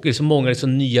era, och liksom många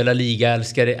liksom nya La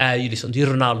Liga-älskare är ju liksom, det är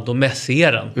Ronaldo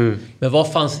Messi-eran. Men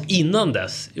vad fanns innan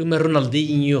dess? Jo, med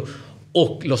Ronaldinho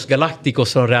och Los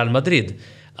Galacticos från Real Madrid.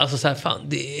 Alltså så här,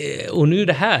 fan, och nu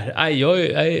det här. Jag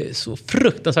är så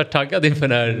fruktansvärt taggad inför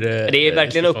den här. Det är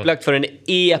verkligen upplagt för en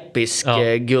episk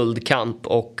guldkamp,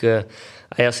 och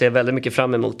jag ser väldigt mycket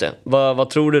fram emot det. Vad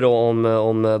tror du då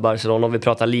om Barcelona, om vi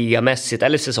pratar ligamässigt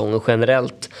eller säsongen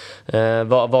generellt?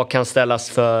 Vad kan ställas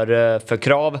för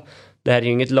krav? Det här är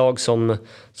ju inget lag som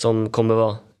kommer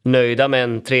vara nöjda med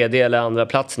en 3:e eller 2:a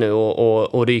plats nu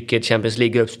och ryker ett Champions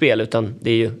League-uppspel, utan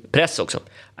det är ju press också.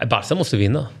 Barca måste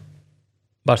vinna.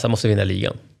 Barca måste vinna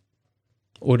ligan.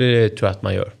 Och det tror jag att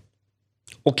man gör.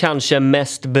 Och kanske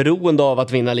mest beroende av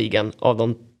att vinna ligan av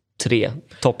de 3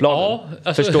 topplagen. Ja,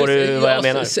 alltså, förstår du vad jag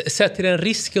menar? Sett till den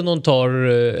risken de tar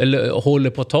eller håller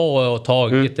på att ta och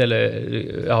tagit,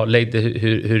 eller lägg det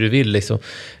hur du vill liksom,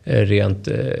 rent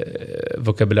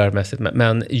vokabulärmässigt.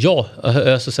 Men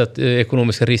alltså sett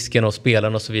ekonomiska risken av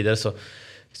spelarna och så vidare,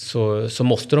 så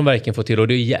måste de verkligen få till, och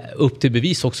det är upp till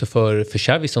bevis också för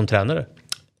Xavi som tränare.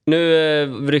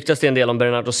 Nu ryktas det en del om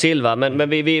Bernardo Silva, men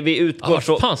vi utgår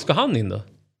från... Vad fan ska han in då?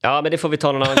 Ja, men det får vi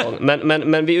ta någon annan gång.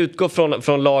 Men vi utgår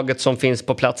från laget som finns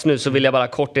på plats nu, så vill jag bara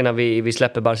kort innan vi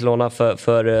släpper Barcelona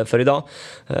för idag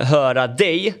höra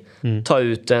dig ta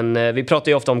ut vi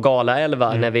pratar ju ofta om gala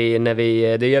 11 när vi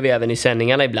det gör vi även i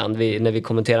sändningarna ibland, när vi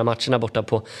kommenterar matcherna borta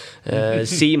på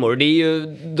C-more. Det är ju,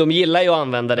 de gillar ju att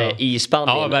använda det i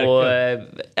Spanien, och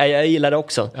jag gillar det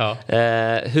också.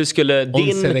 Hur skulle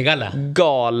din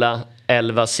gala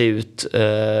 11 se ut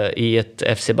i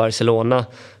ett FC Barcelona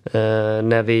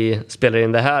när vi spelar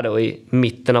in det här då i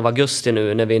mitten av augusti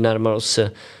nu, när vi närmar oss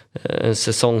en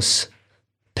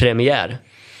säsongspremiär?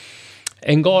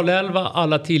 En galelva,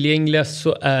 alla tillgängliga,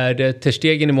 så är det Ter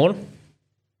Stegen i mål.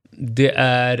 Det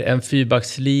är en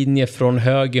 4-backslinje från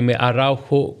höger med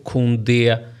Araujo,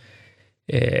 Koundé,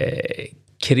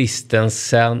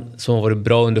 Christensen som har varit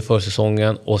bra under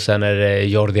försäsongen, och sen är det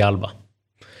Jordi Alba.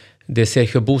 Det är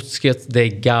Sergio Busquets, det är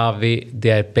Gavi, det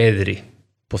är Pedri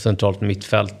på centralt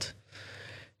mittfält.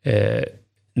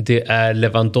 Det är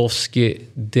Lewandowski,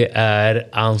 det är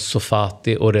Ansu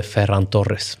Fati och det är Ferran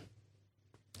Torres.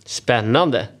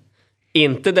 Spännande.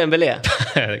 Inte Dembélé.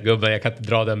 Gubben, jag kan inte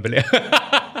dra Dembélé.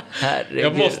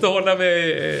 Jag måste hålla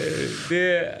mig...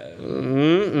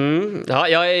 Ja,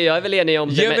 jag är väl enig om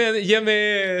det. Ge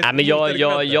mig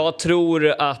jag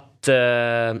tror att...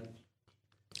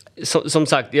 Som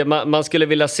sagt, man skulle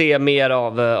vilja se mer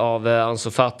av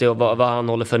Ansu Fati och vad han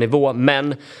håller för nivå.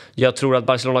 Men jag tror att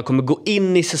Barcelona kommer gå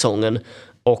in i säsongen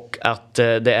och att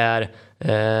det är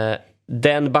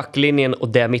den backlinjen och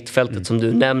det mittfältet som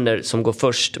du nämner som går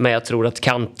först. Men jag tror att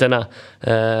kanterna,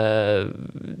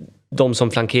 de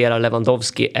som flankerar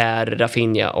Lewandowski, är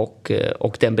Rafinha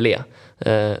och Dembélé.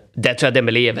 Där tror jag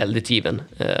Dembélé är väldigt given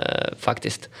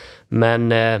faktiskt.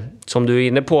 Men som du är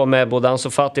inne på med både Ansu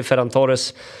Fati och Ferran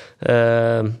Torres,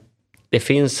 det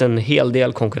finns en hel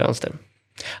del konkurrens där.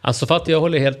 Ansu Fati, jag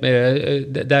håller helt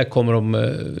med. Där kommer de,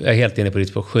 jag är helt inne på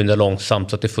det, på skynda långsamt,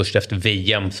 så att det är först efter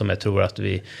VM som jag tror att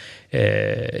vi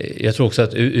jag tror också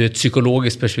att ur ett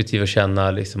psykologiskt perspektiv att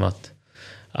känna liksom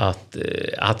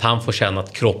att han får känna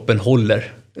att kroppen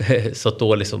håller. Så att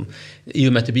då liksom, i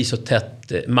och med att det blir så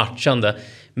tätt matchande.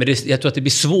 Men jag tror att det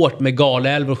blir svårt med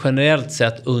galaälvor generellt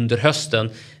sett under hösten,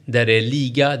 där det är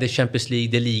liga, det är Champions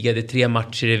League, det är liga, det är 3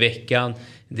 matcher i veckan.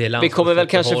 Vi kommer väl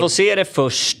kanske få se det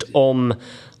först om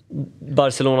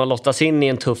Barcelona lottas in i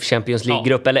en tuff Champions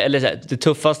League-grupp, eller det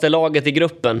tuffaste laget i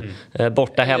gruppen,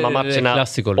 borta hemmamatcherna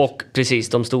och precis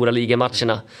de stora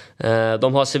ligamatcherna.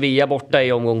 De har Sevilla borta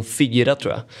i omgång 4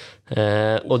 tror jag.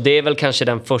 Och det är väl kanske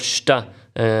den första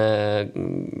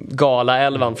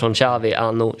gala-elvan från Xavi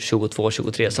anno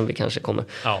 22-23 som vi kanske kommer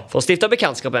få stifta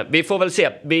bekantskap med. Vi får väl se.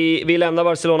 Vi lämnar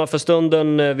Barcelona för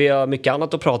stunden. Vi har mycket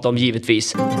annat att prata om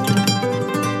givetvis.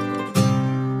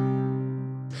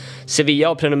 Sevilla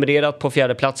har prenumererat på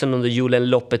 4:e platsen under Julen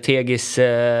Lopetegis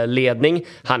ledning.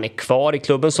 Han är kvar i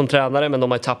klubben som tränare, men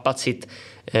de har tappat sitt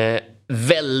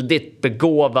väldigt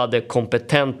begåvade,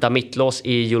 kompetenta mittlås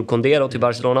i Jules Condero till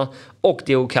Barcelona och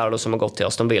Diego Carlos som har gått till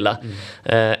Aston Villa.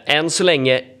 Än så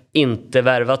länge inte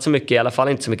värvat så mycket, i alla fall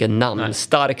inte så mycket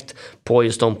namnstarkt på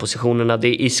just de positionerna. Det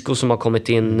är Isco som har kommit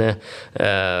in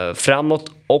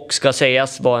framåt och ska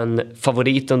sägas vara en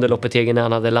favorit under Lopetegui när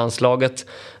han hade landslaget,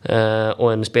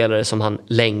 och en spelare som han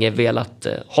länge velat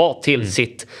ha till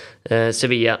sitt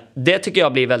Sevilla. Det tycker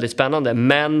jag blir väldigt spännande,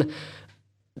 men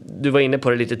du var inne på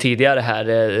det lite tidigare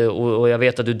här, och jag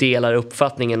vet att du delar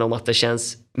uppfattningen om att det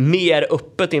känns mer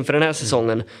öppet inför den här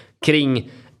säsongen kring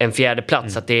en 4:e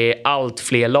plats, att det är allt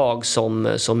fler lag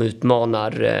som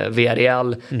utmanar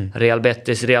Villarreal, Real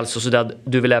Betis, Real Sociedad.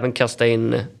 Du vill även kasta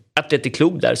in Athletic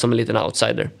Club där som en liten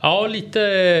outsider. Ja, lite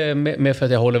med för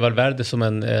att jag håller Valverde som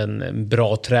en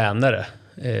bra tränare.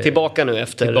 Tillbaka nu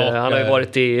efter. Han har ju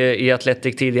varit i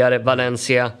Athletic tidigare,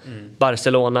 Valencia,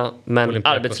 Barcelona, men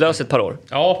arbetslös ett par år.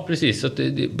 Ja, precis. Så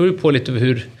det beror på lite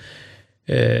hur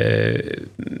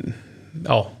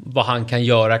vad han kan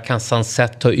göra. Kan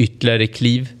Sanset ta ytterligare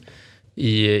kliv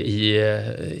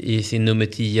i sin nummer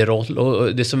 10-roll?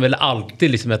 Och det som väl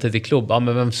alltid liksom att det är klubb,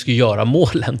 men vem ska göra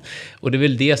målen? Och det är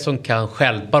väl det som kan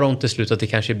stjälpa dem till slut, att det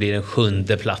kanske blir en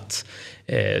 7:e plats,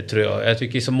 tror jag. Jag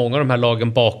tycker så många av de här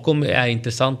lagen bakom är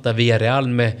intressanta. Villarreal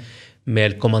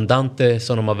med kommandante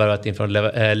som de har värvat in från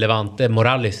Levante,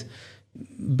 Morales.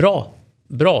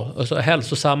 Bra. Alltså,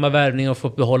 hälsosamma värvningar, får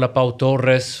behålla Pau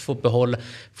Torres,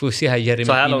 får se här Jeremy.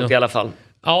 Så här långt i alla fall.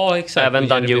 Ja, exakt. Även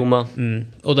Danjuma.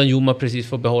 Och Danjuma precis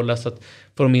får behålla, så att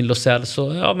får de in Lo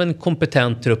Celso, men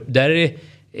kompetent trupp. Där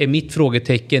är mitt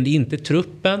frågetecken, det är inte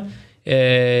truppen,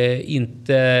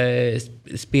 inte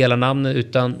spelarnamnen,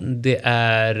 utan det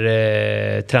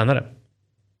är tränare.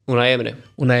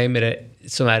 Unai Emery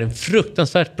som är en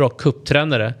fruktansvärt bra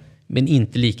cuptränare, men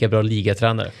inte lika bra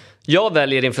ligatränare. Jag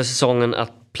väljer inför säsongen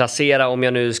att placera, om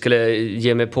jag nu skulle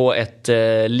ge mig på ett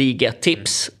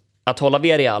ligatips, att hålla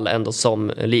Villarreal ändå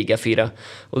som Liga 4.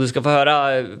 Och du ska få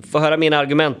höra mina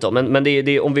argument då. Men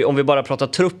om vi bara pratar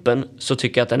truppen, så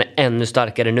tycker jag att den är ännu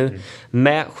starkare nu.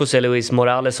 Med José Luis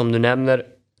Morales som du nämner.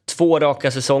 2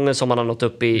 raka säsonger som han har nått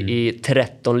upp i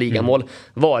 13 ligamål.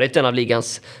 Varit en av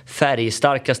ligans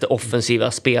färgstarkaste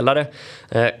offensiva spelare.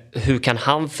 Hur kan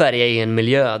han färga i en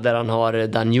miljö där han har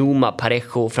Danjuma,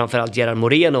 Parejo och framförallt Gerard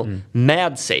Moreno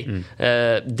med sig?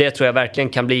 Det tror jag verkligen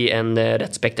kan bli en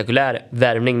rätt spektakulär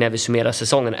värvning när vi summerar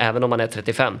säsongen, även om han är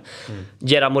 35.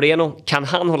 Gerard Moreno, kan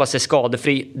han hålla sig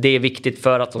skadefri? Det är viktigt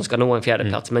för att de ska nå en 4:e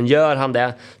plats. Men gör han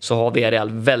det, så har Villarreal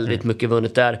väldigt mycket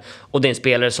vunnit där. Och det är en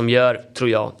spelare som gör, tror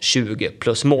jag, 20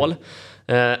 plus mål.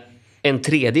 En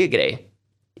tredje grej,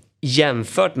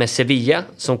 jämfört med Sevilla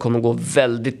som kommer gå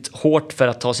väldigt hårt för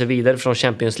att ta sig vidare från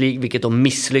Champions League, vilket de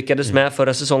misslyckades med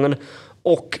förra säsongen,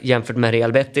 och jämfört med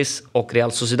Real Betis och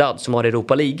Real Sociedad som har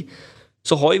Europa League,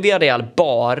 så har ju Villarreal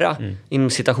bara inom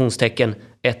citationstecken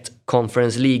ett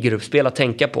Conference League-gruppspel att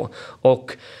tänka på.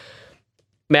 Och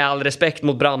med all respekt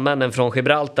mot brandmännen från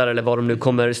Gibraltar eller vad de nu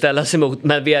kommer ställa sig mot,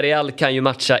 men Villarreal kan ju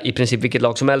matcha i princip vilket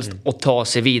lag som helst och ta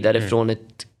sig vidare från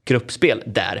ett gruppspel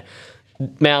där.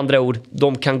 med andra ord,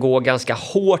 de kan gå ganska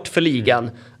hårt för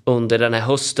ligan under den här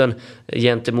hösten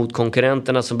gentemot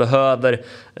konkurrenterna som behöver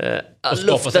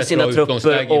lufta sina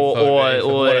trupper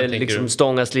och liksom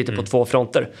stångas lite på två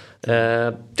fronter.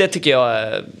 Det tycker jag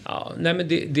är... Ja, nej men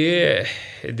det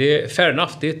är fair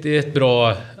enough. Det är ett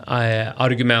bra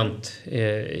argument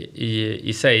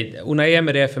i sig. Unai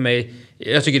Emery är för mig,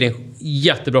 jag tycker det är en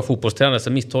jättebra fotbollstränare,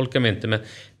 så misstolkar mig inte, men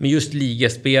just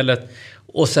ligaspelet.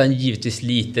 Och sen givetvis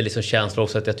lite liksom känsla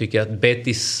också att jag tycker att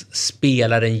Betis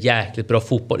spelar en jäkligt bra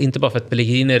fotboll. Inte bara för att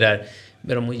Pellegrini är där,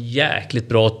 men de har jäkligt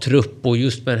bra trupp. Och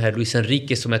just med den här Luis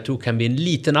Enrique som jag tror kan bli en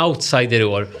liten outsider i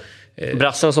år.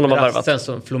 Brassen som de har värvat. Brassen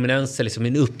som Fluminense, liksom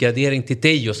en uppgradering till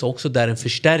Tejo, och också där en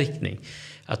förstärkning.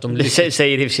 Att de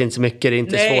säger i och för sig inte så mycket, det är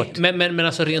inte svårt. Men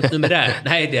alltså rent numerärt,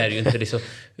 nej det är ju inte det så.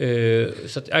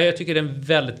 Så att, jag tycker det är en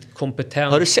väldigt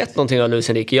kompetent... Har du sett någonting av Luis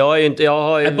Enrique? Jag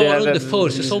har bara under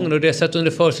försäsongen, och det jag sett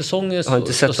under försäsongen så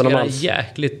ser det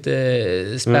jäkligt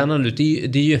spännande ut.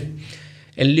 Det är ju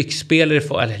en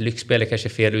lyxspelare, eller lyxspelare kanske är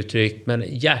fel uttryck, men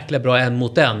jäkla bra en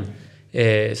mot en.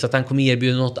 Så att han kommer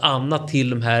erbjuda något annat till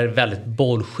de här väldigt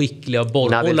bollskickliga och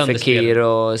bollhållande Navid Fekir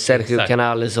och Sergio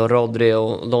Canales och Rodri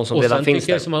och de som redan finns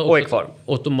där och är kvar.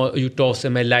 Och de har gjort av sig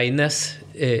med Lainez,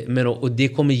 och det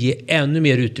kommer ge ännu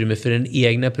mer utrymme för den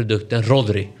egna produkten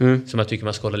Rodri, som jag tycker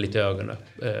man ska hålla lite ögonen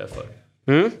för.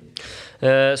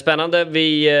 Spännande.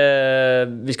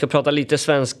 Vi ska prata lite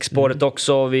svensk spåret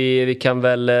också. Vi kan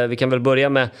väl börja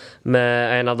med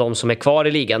en av dem som är kvar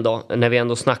i ligan då, när vi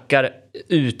ändå snackar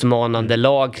utmanande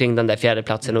lag kring den där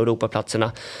fjärdeplatsen och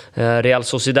Europaplatserna. Real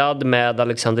Sociedad med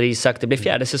Alexander Isak. Det blir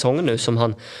fjärde säsongen nu som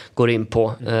han går in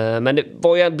på. Men det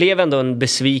blev ändå en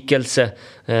besvikelse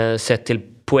sett till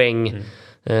poäng.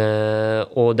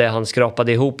 Och det han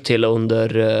skrapade ihop till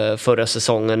under förra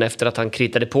säsongen efter att han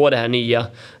kritade på det här nya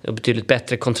och betydligt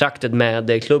bättre kontraktet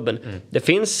med klubben. Det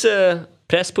finns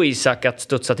press på Isak att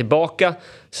studsa tillbaka.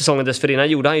 Säsongen dessförinnan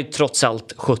gjorde han ju trots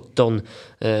allt 17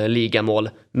 ligamål,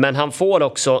 men han får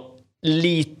också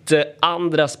lite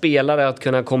andra spelare att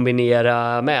kunna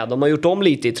kombinera med. De har gjort om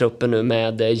lite i truppen nu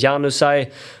med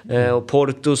Januzaj och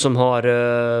Porto som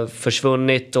har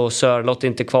försvunnit, och Sörlott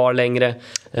inte kvar längre.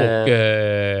 Och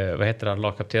vad heter han,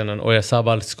 lagkaptenen?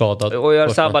 Oyarzabal skadad.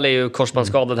 Oyarzabal är ju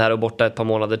korsbandsskadad här och borta ett par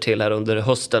månader till här under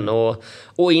hösten.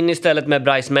 Och in istället med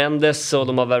Bryce Mendes, och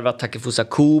de har värvat Takefusa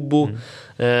Kubo.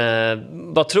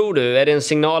 Vad tror du? Är det en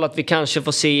signal att vi kanske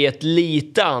får se ett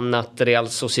lite annat Real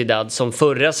Sociedad som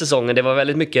förra säsongen? Det var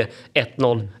väldigt mycket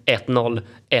 1-0, 1-0,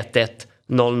 1-1, 0-0,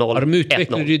 1-0. De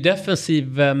utvecklade ju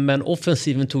defensiven, men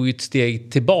offensiven tog ju ett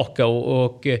steg tillbaka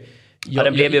och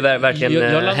den blev ju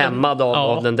verkligen hämmad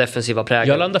av den defensiva prägen.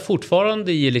 Jag landar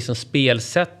fortfarande i liksom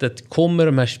spelsättet. Kommer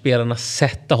de här spelarna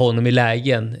sätta honom i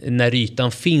lägen när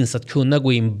ytan finns att kunna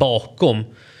gå in bakom?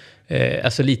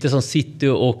 Alltså lite som City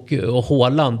och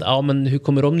Haaland. Ja, men hur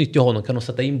kommer de nyttja honom? Kan de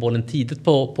sätta in bollen tidigt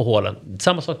på Haaland?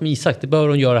 Samma sak med Isak, det behöver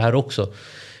de göra här också.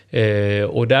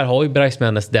 Och där har ju Bryce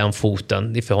Mendes den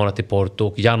foten i förhållande till Porto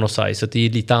och Januzaj, så det är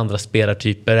lite andra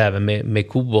spelartyper även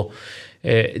med Kubo.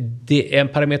 Det är en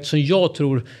parameter som jag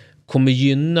tror kommer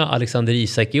gynna Alexander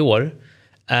Isak i år,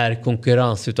 är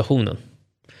konkurrenssituationen.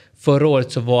 Förra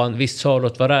året så var han, visst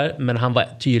Charlotte var där, men han var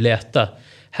tydlig etta.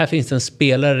 Här finns en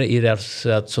spelare i Real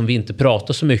Sociedad som vi inte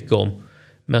pratar så mycket om,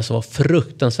 men som var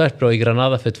fruktansvärt bra i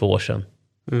Granada för 2 år sedan.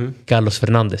 Carlos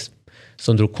Fernandez,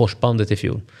 som drog korsbandet i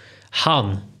fjol.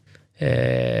 Han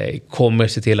kommer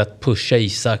se till att pusha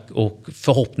Isak, och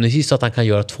förhoppningsvis att han kan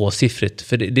göra 2-siffrigt.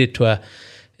 För det tror jag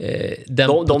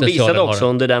de visade också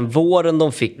under den våren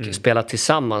de fick spela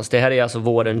tillsammans. Det här är alltså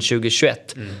våren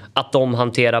 2021. Att de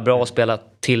hanterar bra och spela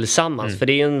tillsammans. För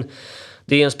det är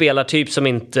en spelartyp som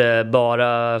inte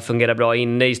bara fungerar bra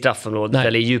inne i straffområdet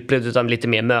eller i djupled, utan lite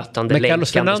mer mötande, länkande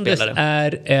spelare. Men Carlos Fernandez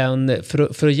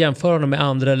är för att jämföra honom med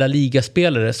andra La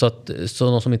Liga-spelare, så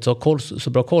någon som inte har så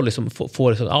bra koll liksom,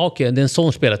 får det så, okej, det är en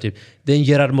sån spelartyp. Det är en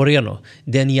Gerard Moreno,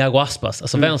 det är en Iago Aspas,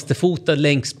 alltså vänsterfotad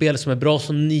länkspel som är bra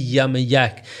som 9, men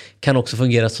kan också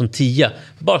fungera som 10.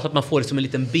 Bara så att man får liksom en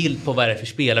liten bild på vad det är för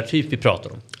spelartyp vi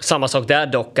pratar om. Samma sak där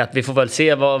dock, att vi får väl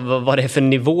se vad det är för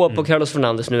nivå på Carlos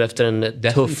Fernandez nu efter en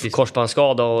tuff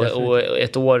korsbandsskada och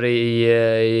ett år i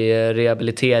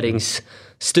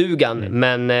rehabiliteringsstugan.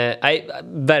 Men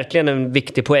verkligen en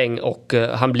viktig poäng, och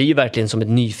han blir verkligen som ett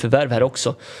nyförvärv här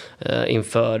också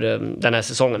inför den här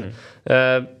säsongen.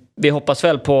 Vi hoppas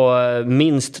väl på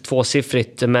minst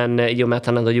 2-siffrigt, men i och med att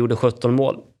han ändå gjorde 17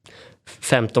 mål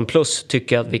 15 plus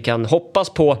tycker jag att vi kan hoppas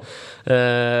på.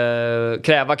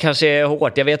 Kräva kanske är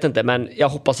hårt, jag vet inte, men jag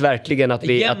hoppas verkligen att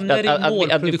vi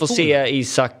får se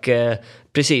Isak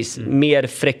mer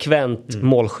frekvent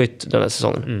målskytt den här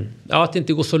säsongen. Ja, att det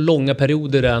inte går så långa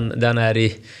perioder den är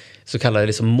i så kallade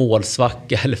liksom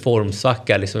målsvacka eller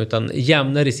formsvacka liksom, utan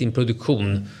jämnare i sin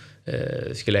produktion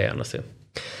skulle jag gärna se.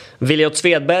 Williot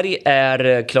Svedberg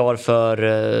är klar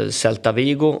för Celta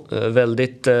Vigo.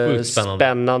 Väldigt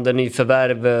spännande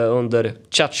nyförvärv under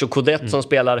Chacho Coudet som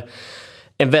spelar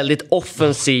en väldigt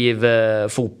offensiv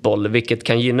fotboll, vilket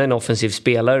kan gynna en offensiv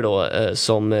spelare då,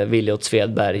 som Williot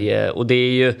Svedberg. Och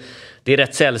det är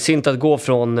rätt sällsynt att gå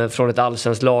från ett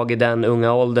allsvenskt lag i den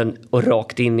unga åldern och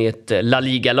rakt in i ett La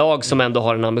Liga-lag som ändå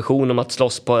har en ambition om att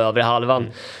slåss på övre halvan.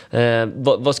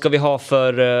 Vad ska vi ha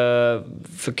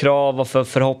för krav och för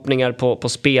förhoppningar på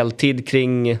speltid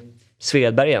kring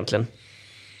Svedberg egentligen?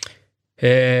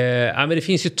 Men det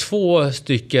finns ju 2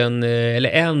 stycken, eller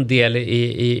en del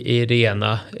i det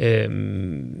ena.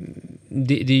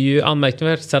 Det är ju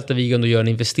anmärkningsvärt att Celta Vigo gör en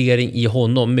investering i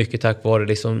honom, mycket tack vare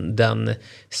liksom den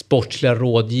sportsliga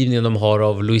rådgivningen de har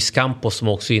av Luis Campos, som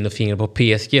också är inne och fingrar på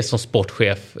PSG som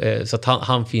sportchef, så att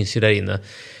han finns ju där inne.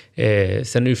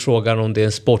 Sen är ju frågan om det är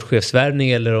en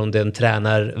sportchefsvärvning eller om det är en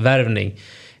tränarvärvning.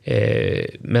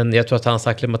 Men jag tror att hans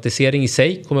akklimatisering i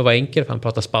sig kommer vara enkel, för han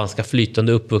pratar spanska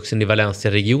flytande, uppvuxen i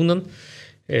Valencia-regionen.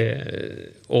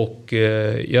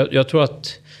 Jag tror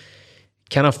att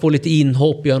kan han få lite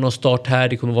inhopp, göra någon start här,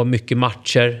 det kommer vara mycket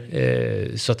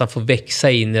matcher, så att han får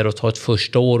växa in och ta ett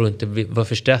första år och inte vara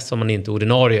för stressad om man inte är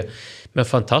ordinarie. Men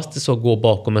fantastiskt att gå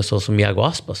bakom en sån som Iago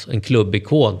Aspas, en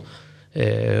klubbikon,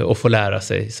 och få lära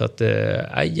sig. Så att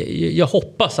jag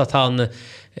hoppas att han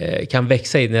kan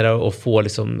växa in och få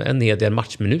liksom en hel del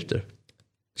matchminuter.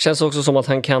 Känns också som att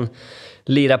han kan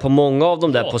lira på många av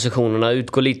de där positionerna,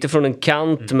 utgå lite från en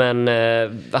kant, men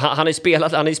han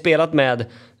har spelat med,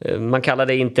 man kallar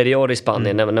det interior i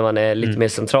Spanien, när man är lite mer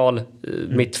central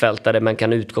mittfältare, men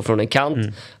kan utgå från en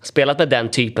kant. Spelat med den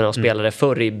typen av spelare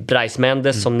förr i Brais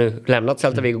Mendes, som nu lämnat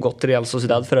Celta Vigo och gått till Real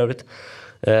Sociedad för övrigt.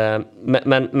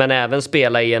 Men även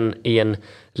spela i en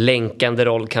länkande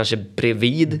roll, kanske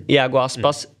bredvid Iago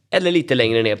Aspas, eller lite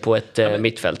längre ner på ett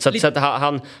mittfält. Så att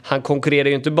han konkurrerar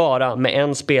ju inte bara med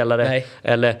en spelare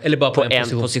eller bara på en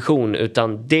position,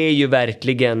 utan det är ju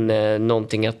verkligen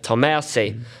någonting att ta med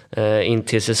sig in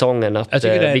till säsongen. Att,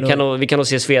 vi kan nog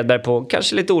se Svedberg på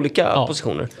kanske lite olika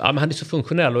positioner. Ja, men han är så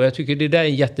funktionell, och jag tycker det där är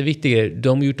en jätteviktig grej.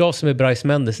 De har gjort av sig med Brais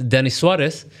Mendes. Dennis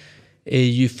Suarez är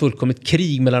ju fullkomligt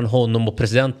krig mellan honom och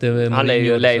presidenten. Han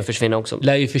lär ju försvinna också.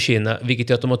 Lär ju försvinna, vilket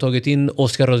gör att de har tagit in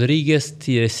Oscar Rodriguez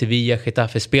till Sevilla,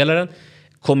 Getafe-spelaren.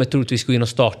 Kommer troligtvis gå in och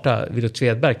starta. Williot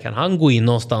Svedberg, kan han gå in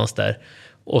någonstans där?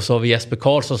 Och så har vi Jesper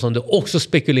Karlsson, som det också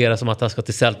spekuleras om att han ska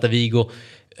till Celta Vigo.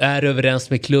 Är överens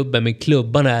med klubben, men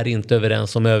klubban är inte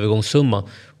överens om övergångssumman.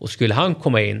 Och skulle han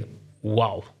komma in,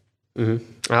 wow.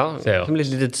 Ja, det blir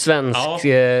ett litet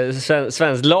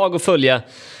svenskt lag att följa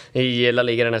i La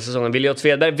Liga den här säsongen. Williot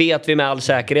Svedberg vet vi med all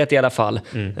säkerhet i alla fall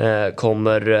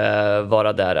kommer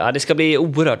vara där. Ja, det ska bli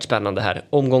oerhört spännande här.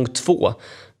 Omgång 2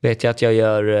 vet jag att jag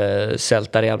gör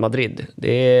Celta Real Madrid.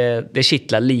 Det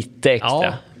kittlar lite extra.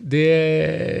 Ja,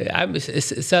 i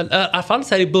alla fall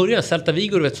så här i början, Celta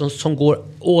Vigo, du vet, som går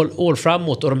all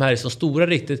framåt, och de här är så stora,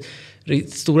 riktigt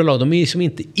stora lag, de är ju som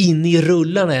inte inne i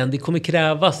rullarna än. Det kommer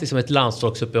krävas liksom ett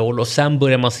landslagsuppehåll, och sen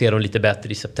börjar man se dem lite bättre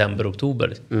i september,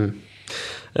 oktober.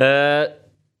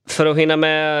 För att hinna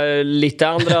med lite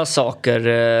andra saker,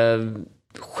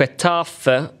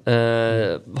 Getafe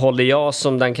håller jag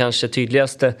som den kanske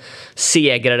tydligaste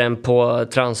segraren på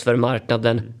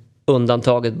transfermarknaden,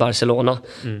 undantaget Barcelona,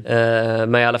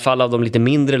 men i alla fall av de lite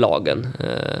mindre lagen.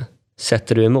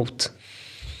 Sätter du emot?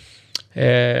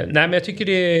 Nej, men jag tycker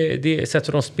det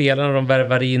sätter de spelarna, de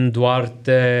värvar in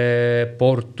Duarte,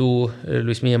 Porto,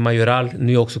 Luis Milla Mayoral,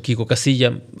 nu också Kiko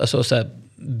Casilla, alltså så här,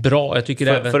 bra. Jag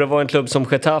tycker för att vara en klubb som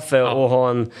Getafe och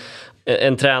ha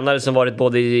en tränare som varit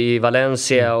både i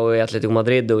Valencia och i Atletico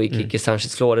Madrid och i Quique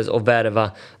Sánchez Flores, och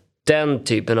värva den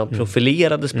typen av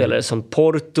profilerade spelare som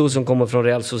Porto, som kommer från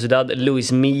Real Sociedad,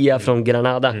 Luis Milla från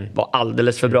Granada, var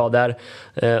alldeles för bra där,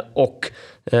 och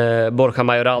Borja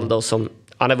Mayoral då, som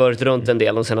han har varit runt en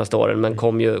del de senaste åren, men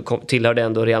tillhörde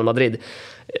ändå Real Madrid.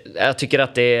 Jag tycker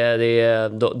att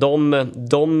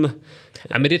de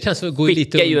men det känns att gå skickar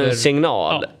lite ju en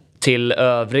signal till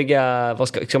övriga, vad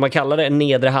ska man kalla det,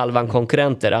 nedre halvan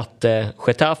konkurrenter, att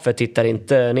Getafe tittar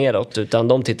inte neråt, utan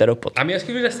de tittar uppåt. Ja, men jag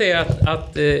skulle vilja säga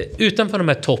att utanför de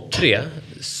här topp 3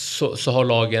 så har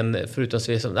lagen, förutom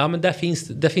Sverige, men där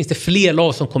finns det fler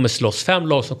lag som kommer slåss, 5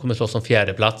 lag som kommer slåss om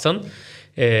fjärdeplatsen.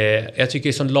 Jag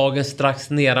tycker som lagen strax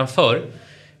nedanför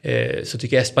så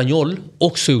tycker jag Espanyol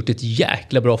också gjort ett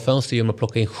jäkla bra fönster genom att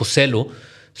plocka in Joselo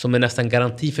som är nästan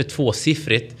garanti för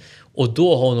 2-siffrigt. Och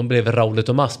då har de blivit Raúl de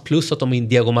Tomás, plus att de in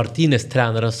Diego Martínez,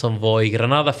 tränaren som var i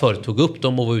Granada förr, tog upp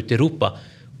dem och var ute i Europa.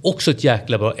 Också ett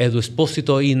jäkla bra. Edu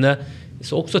Esposito inne,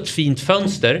 så också ett fint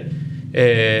fönster.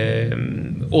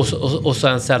 Och så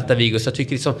en Celta Vigo. Så jag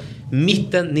tycker liksom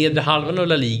mitten, nedre halvan av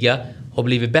La Liga har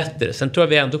blivit bättre. Sen tror jag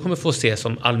vi ändå kommer få se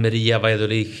som Almeria,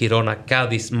 Valladolid, Girona,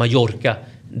 Cádiz, Mallorca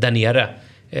där nere.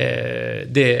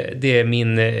 Det är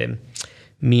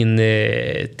min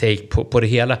take på det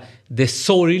hela. Det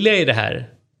sorgliga i det här,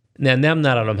 när jag nämner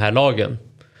alla de här lagen,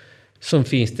 som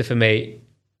finns det för mig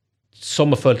som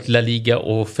har följt La Liga,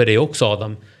 och för dig också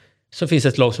Adam, så finns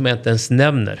ett lag som jag inte ens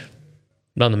nämner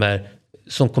bland de här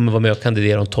som kommer vara med och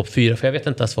kandidera om topp 4, för jag vet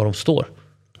inte ens var de står.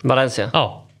 Valencia?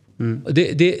 Ja.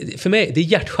 Det, för mig, det är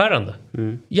hjärtskärande.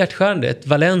 Hjärtskärande. Ett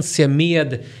Valencia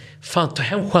med ta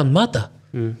hem Juan Mata.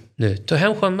 Nu, ta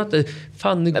hem Juan Mata.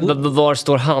 Var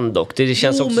står han dock? Det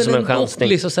känns också som en chansning.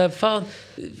 Liksom så här,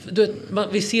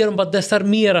 vi ser dem bara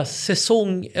desarmeras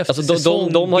säsong efter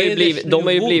säsong. De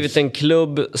har ju blivit en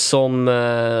klubb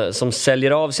som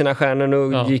säljer av sina stjärnor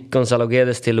nu. Ja. Gick Gonzalo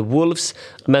Guedes till Wolves.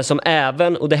 Men som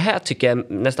även, och det här tycker jag är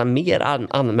nästan mer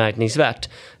anmärkningsvärt.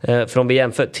 För om vi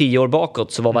jämför 10 år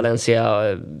bakåt så var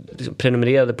Valencia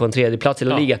prenumererade på en 3:e plats i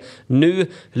La Liga. Nu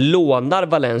lånar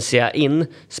Valencia in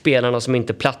spelarna som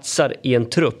inte platsar i en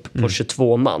trupp på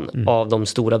 22 man av de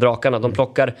stora drakarna. De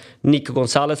plockar Nico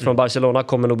González från Barcelona,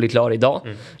 kommer nog bli klar idag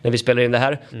när vi spelar in det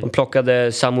här. De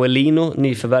plockade Samuelino,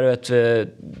 nyförvärvet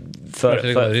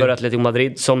för Atletico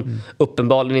Madrid, som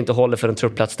uppenbarligen inte håller för en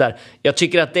truppplats där. Jag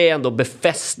tycker att det ändå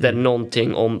befäster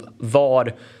någonting om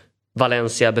var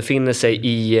Valencia befinner sig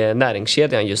i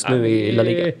näringskedjan just nu i La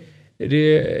Liga.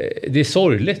 Det är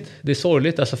sorgligt. Det är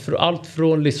sorgligt. Alltså för allt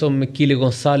från liksom Kili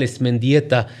González,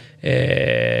 Mendieta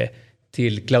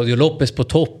till Claudio López på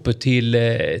topp,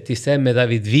 till sen med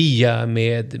David Villa,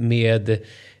 med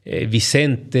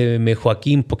Vicente, med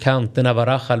Joaquín på kanterna,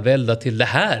 Baraja, Alvelda, till det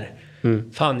här.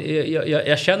 Fan,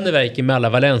 jag känner verkligen med alla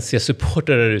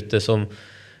Valencia-supporter där ute som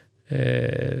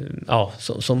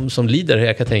lider,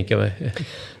 jag kan tänka mig.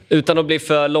 Utan att bli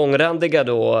för långrandiga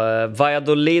då,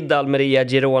 Valladolid, Almeria,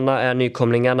 Girona är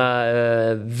nykomlingarna.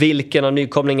 Vilken av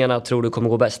nykomlingarna tror du kommer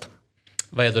gå bäst?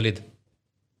 Valladolid.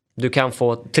 Du kan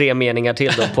få 3 meningar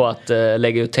till då på att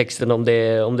lägga ut texten om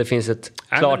det finns ett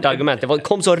klart argument. Det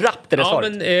kom så rappt det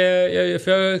svaret.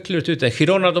 För jag har klurat ut det.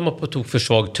 Girona, de har på tok för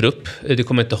svag trupp. Det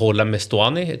kommer inte hålla med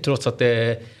Stuani, trots att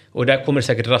det... Och där kommer det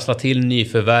säkert rassla till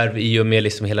nyförvärv i och med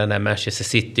liksom hela den här Manchester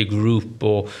City Group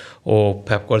och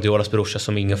Pep Guardiolas brorsa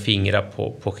som inga fingrar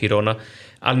på Girona.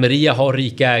 Almeria har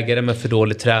rika ägare men för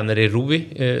dålig tränare i Rubi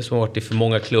som har varit i för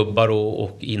många klubbar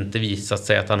och inte visat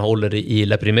sig att han håller i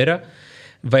La Primera.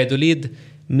 Valladolid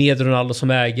med Ronaldo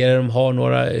som ägare, de har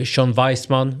några Sean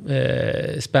Weissman,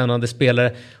 spännande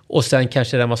spelare, och sen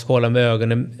kanske där man ska hålla med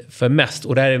ögonen för mest,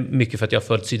 och det här är mycket för att jag har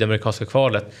följt sydamerikanska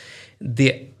kvalet,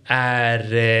 det är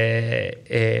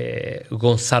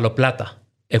Gonzalo Plata,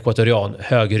 ekvatorian,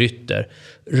 högerytter.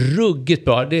 Ruggigt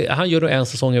bra. Han gör en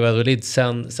säsong i Valladolid,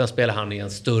 sen spelar han i en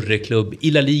större klubb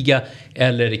i La Liga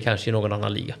eller kanske i någon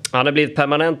annan liga. Han har blivit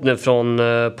permanent nu från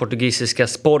portugisiska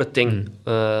Sporting.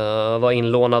 Var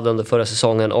inlånad under förra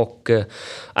säsongen, och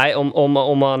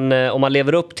om man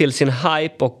lever upp till sin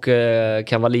hype och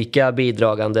kan vara lika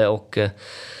bidragande och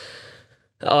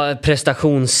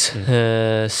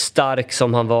prestationsstark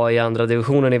som han var i andra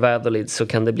divisionen i Valladolid, så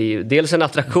kan det bli dels en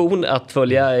attraktion att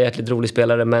följa jäkligt rolig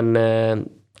spelare, men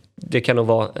det kan nog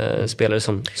vara spelare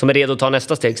som är redo att ta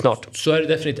nästa steg snart. Så är det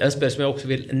definitivt. En spelare som jag också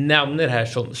vill nämna här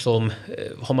som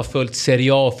har man följt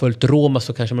Serie A och följt Roma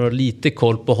så kanske man har lite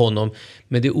koll på honom,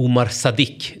 men det är Omar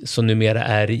Sadik som numera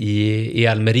är i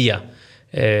Almeria.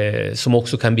 Som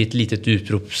också kan bli ett litet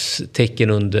utropstecken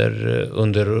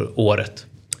under året.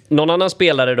 Någon annan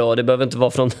spelare då, det behöver inte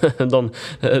vara från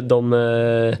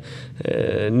de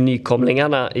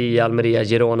nykomlingarna i Almeria,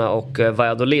 Girona och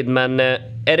Valladolid, men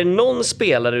är det någon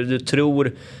spelare du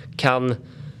tror kan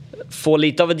få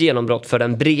lite av ett genombrott för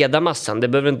den breda massan? Det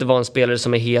behöver inte vara en spelare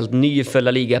som är helt ny för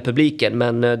La Liga-publiken,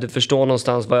 men du förstår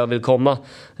någonstans vad jag vill komma.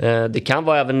 Det kan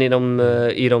vara även i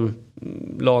de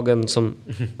lagen som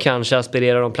kanske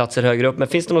aspirerar om platser högre upp, men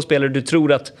finns det någon spelare du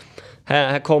tror att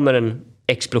här kommer en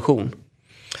explosion?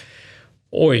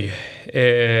 Oj.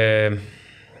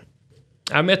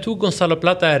 Men jag tog Gonzalo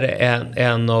Plata är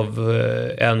en av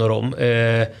dem.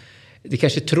 Det är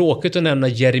kanske är tråkigt att nämna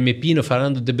Jeremy Pino för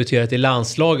han debuterat i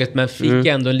landslaget, men fick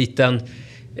ändå en liten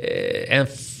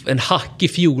en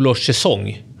hackig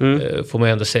fjolårssäsong får man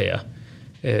ändå säga.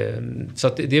 Så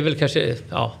att det är väl kanske,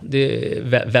 det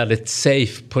är väldigt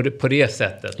safe på det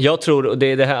sättet. Jag tror,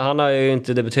 det här, han har ju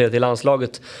inte debuterat i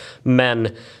landslaget, men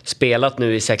spelat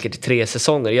nu i säkert 3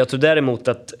 säsonger. Jag tror däremot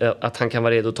att han kan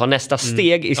vara redo att ta nästa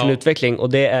steg i sin utveckling, och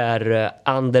det är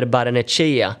Ander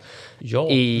Barrenechea.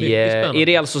 I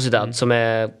Real Sociedad, som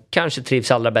är kanske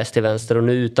trivs allra bäst till vänster, och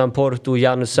nu utan Porto,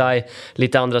 Januzaj,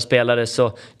 lite andra spelare,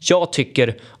 så jag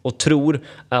tycker och tror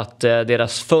att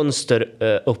deras fönster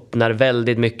öppnar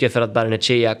väldigt mycket för att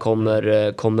Barrenechea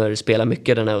kommer spela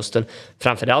mycket den här hösten.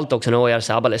 Framförallt också när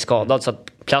Oyarzabal är skadad, så att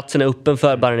platsen är öppen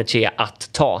för Barrenechea att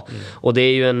ta. Och det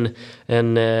är ju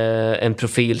en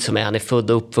profil som han är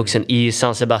född och uppvuxen i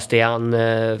San Sebastian.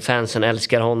 Fansen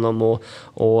älskar honom,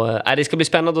 och det ska bli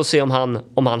spännande att se om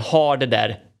han har det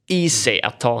där i sig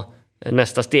att ta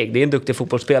nästa steg. Det är en duktig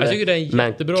fotbollsspelare,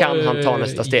 men kan han ta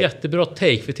nästa steg? Jättebra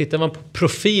take, för tittar man på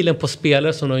profilen på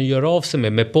spelare som de gör av sig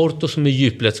med Porto som är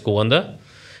djupledsgående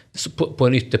på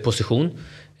en ytterposition,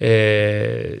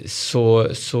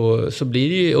 så blir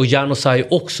det ju, och Januzaj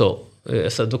också,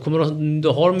 så då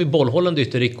har de ju bollhållande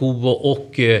ytter i Kubo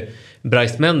och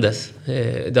Brais Mendes.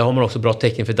 Där har man också bra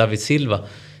tecken för David Silva.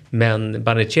 Men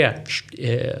Barrenechea,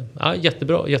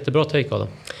 jättebra take av dem.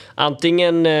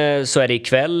 Antingen så är det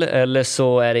ikväll eller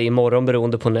så är det imorgon,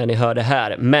 beroende på när ni hör det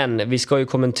här. Men vi ska ju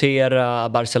kommentera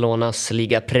Barcelonas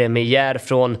ligapremiär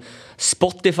från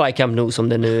Spotify Camp Nou, som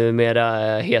det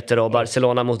numera heter då.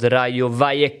 Barcelona mot Rayo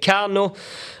Vallecano.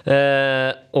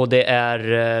 Och det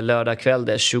är lördag kväll,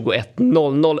 det är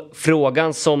 21:00.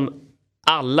 Frågan som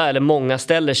alla eller många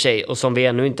ställer sig, och som vi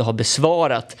ännu inte har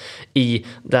besvarat i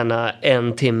denna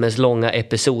 1 timmes långa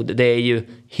episod, det är ju: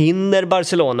 hinner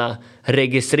Barcelona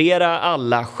registrera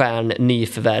alla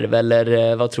nyförvärv,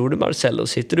 eller vad tror du, Marcelo?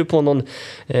 Sitter du på någon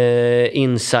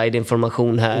inside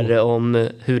information här om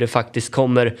hur det faktiskt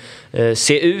kommer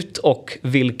se ut och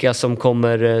vilka som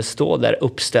kommer stå där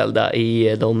uppställda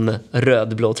i de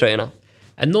rödblå tröjorna?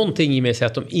 Någonting i mig säger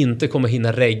att de inte kommer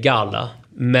hinna regga alla,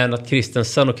 men att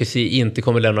Christensen och Kessie inte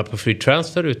kommer lämna på free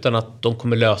transfer, utan att de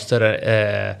kommer lösa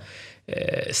det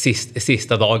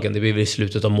sista dagen. Det blir väl i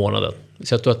slutet av månaden.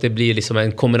 Så jag tror att det blir liksom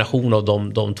en kombination av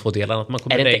de två delarna. Att man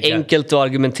kommer är det inte enkelt att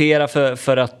argumentera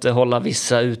för att hålla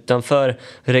vissa utanför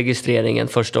registreringen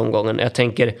första omgången? Jag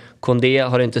tänker, Condé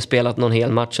har inte spelat någon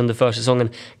hel match under försäsongen.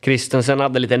 Christensen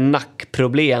hade lite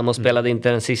nackproblem och spelade inte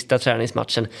den sista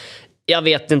träningsmatchen. Jag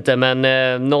vet inte, men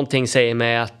någonting säger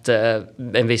mig att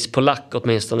en viss polack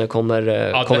åtminstone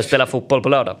kommer spela fotboll på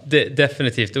lördag.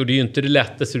 Definitivt, och det är ju inte det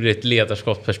lättaste ur ett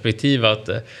ledarskapsperspektiv att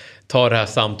ta det här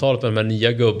samtalet med de här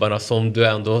nya gubbarna som du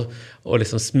ändå och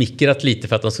liksom smickrat lite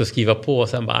för att de ska skriva på, och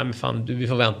sen bara, men fan, vi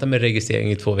får vänta med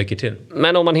registrering i 2 veckor till.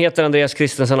 Men om man heter Andreas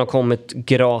Christensen, har kommit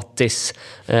gratis,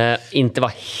 inte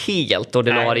var helt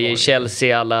ordinarie i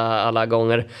Chelsea alla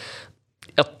gånger.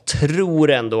 Jag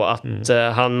tror ändå att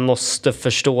han måste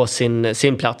förstå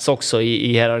sin plats också i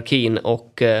hierarkin,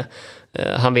 och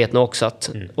han vet nog också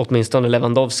att åtminstone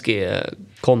Lewandowski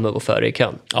kommer gå före i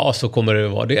kön. Ja, så kommer det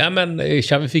vara. Men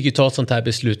Xavi fick ju ta ett sånt här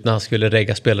beslut när han skulle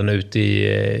regga spelarna ut i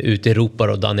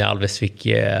Europa, och Dani Alves fick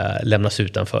lämnas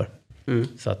utanför.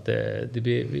 Så att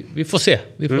vi får se.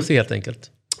 Vi får se helt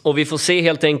enkelt. Och vi får se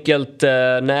helt enkelt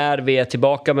när vi är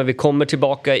tillbaka. Men vi kommer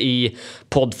tillbaka i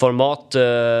poddformat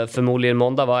förmodligen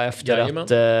måndag, efter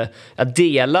att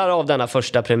delar av denna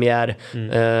första premiär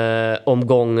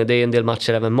omgång. Det är en del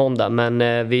matcher även måndag.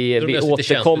 Men vi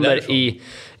återkommer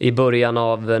i början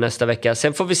av nästa vecka.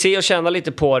 Sen får vi se och känna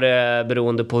lite på det,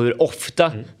 beroende på hur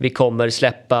ofta vi kommer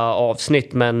släppa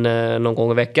avsnitt. Men någon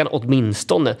gång i veckan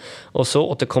åtminstone. Och så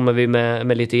återkommer vi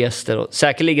med lite gäster. Och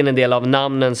säkerligen en del av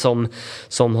namnen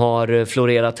som har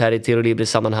florerat här i Tiro Libre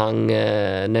sammanhang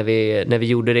när vi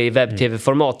gjorde det i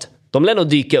webb-tv-format. De lär nog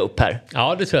dyka upp här.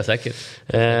 Ja, det tror jag säkert.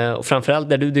 Och framförallt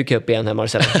när du dyker upp igen här,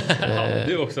 Marcelo. Ja,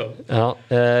 du också. Ja,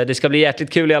 det ska bli jäkligt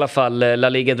kul i alla fall. La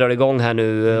Liga drar igång här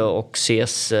nu och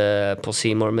ses på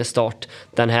C More med start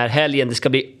den här helgen. Det ska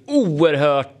bli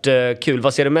oerhört kul.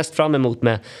 Vad ser du mest fram emot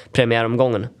med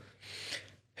premiäromgången?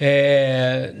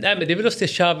 Nej, men det är väl att se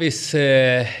Xavis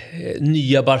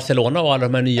nya Barcelona och alla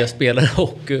de här nya spelarna,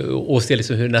 och se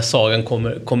liksom hur den här sagan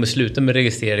kommer sluta med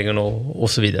registreringen och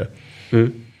så vidare.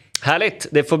 Härligt,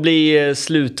 det får bli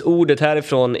slutordet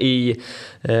härifrån i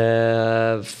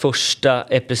första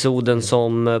episoden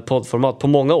som poddformat på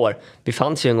många år. Vi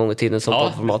fanns ju en gång i tiden som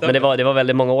poddformat, men det var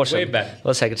väldigt många år sedan. Det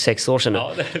var säkert 6 år sedan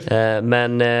nu.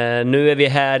 Men nu är vi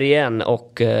här igen,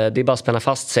 och det är bara att spänna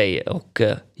fast sig och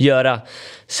göra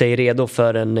sig redo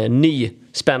för en ny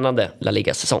spännande La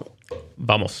Liga-säsong.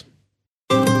 Vamos!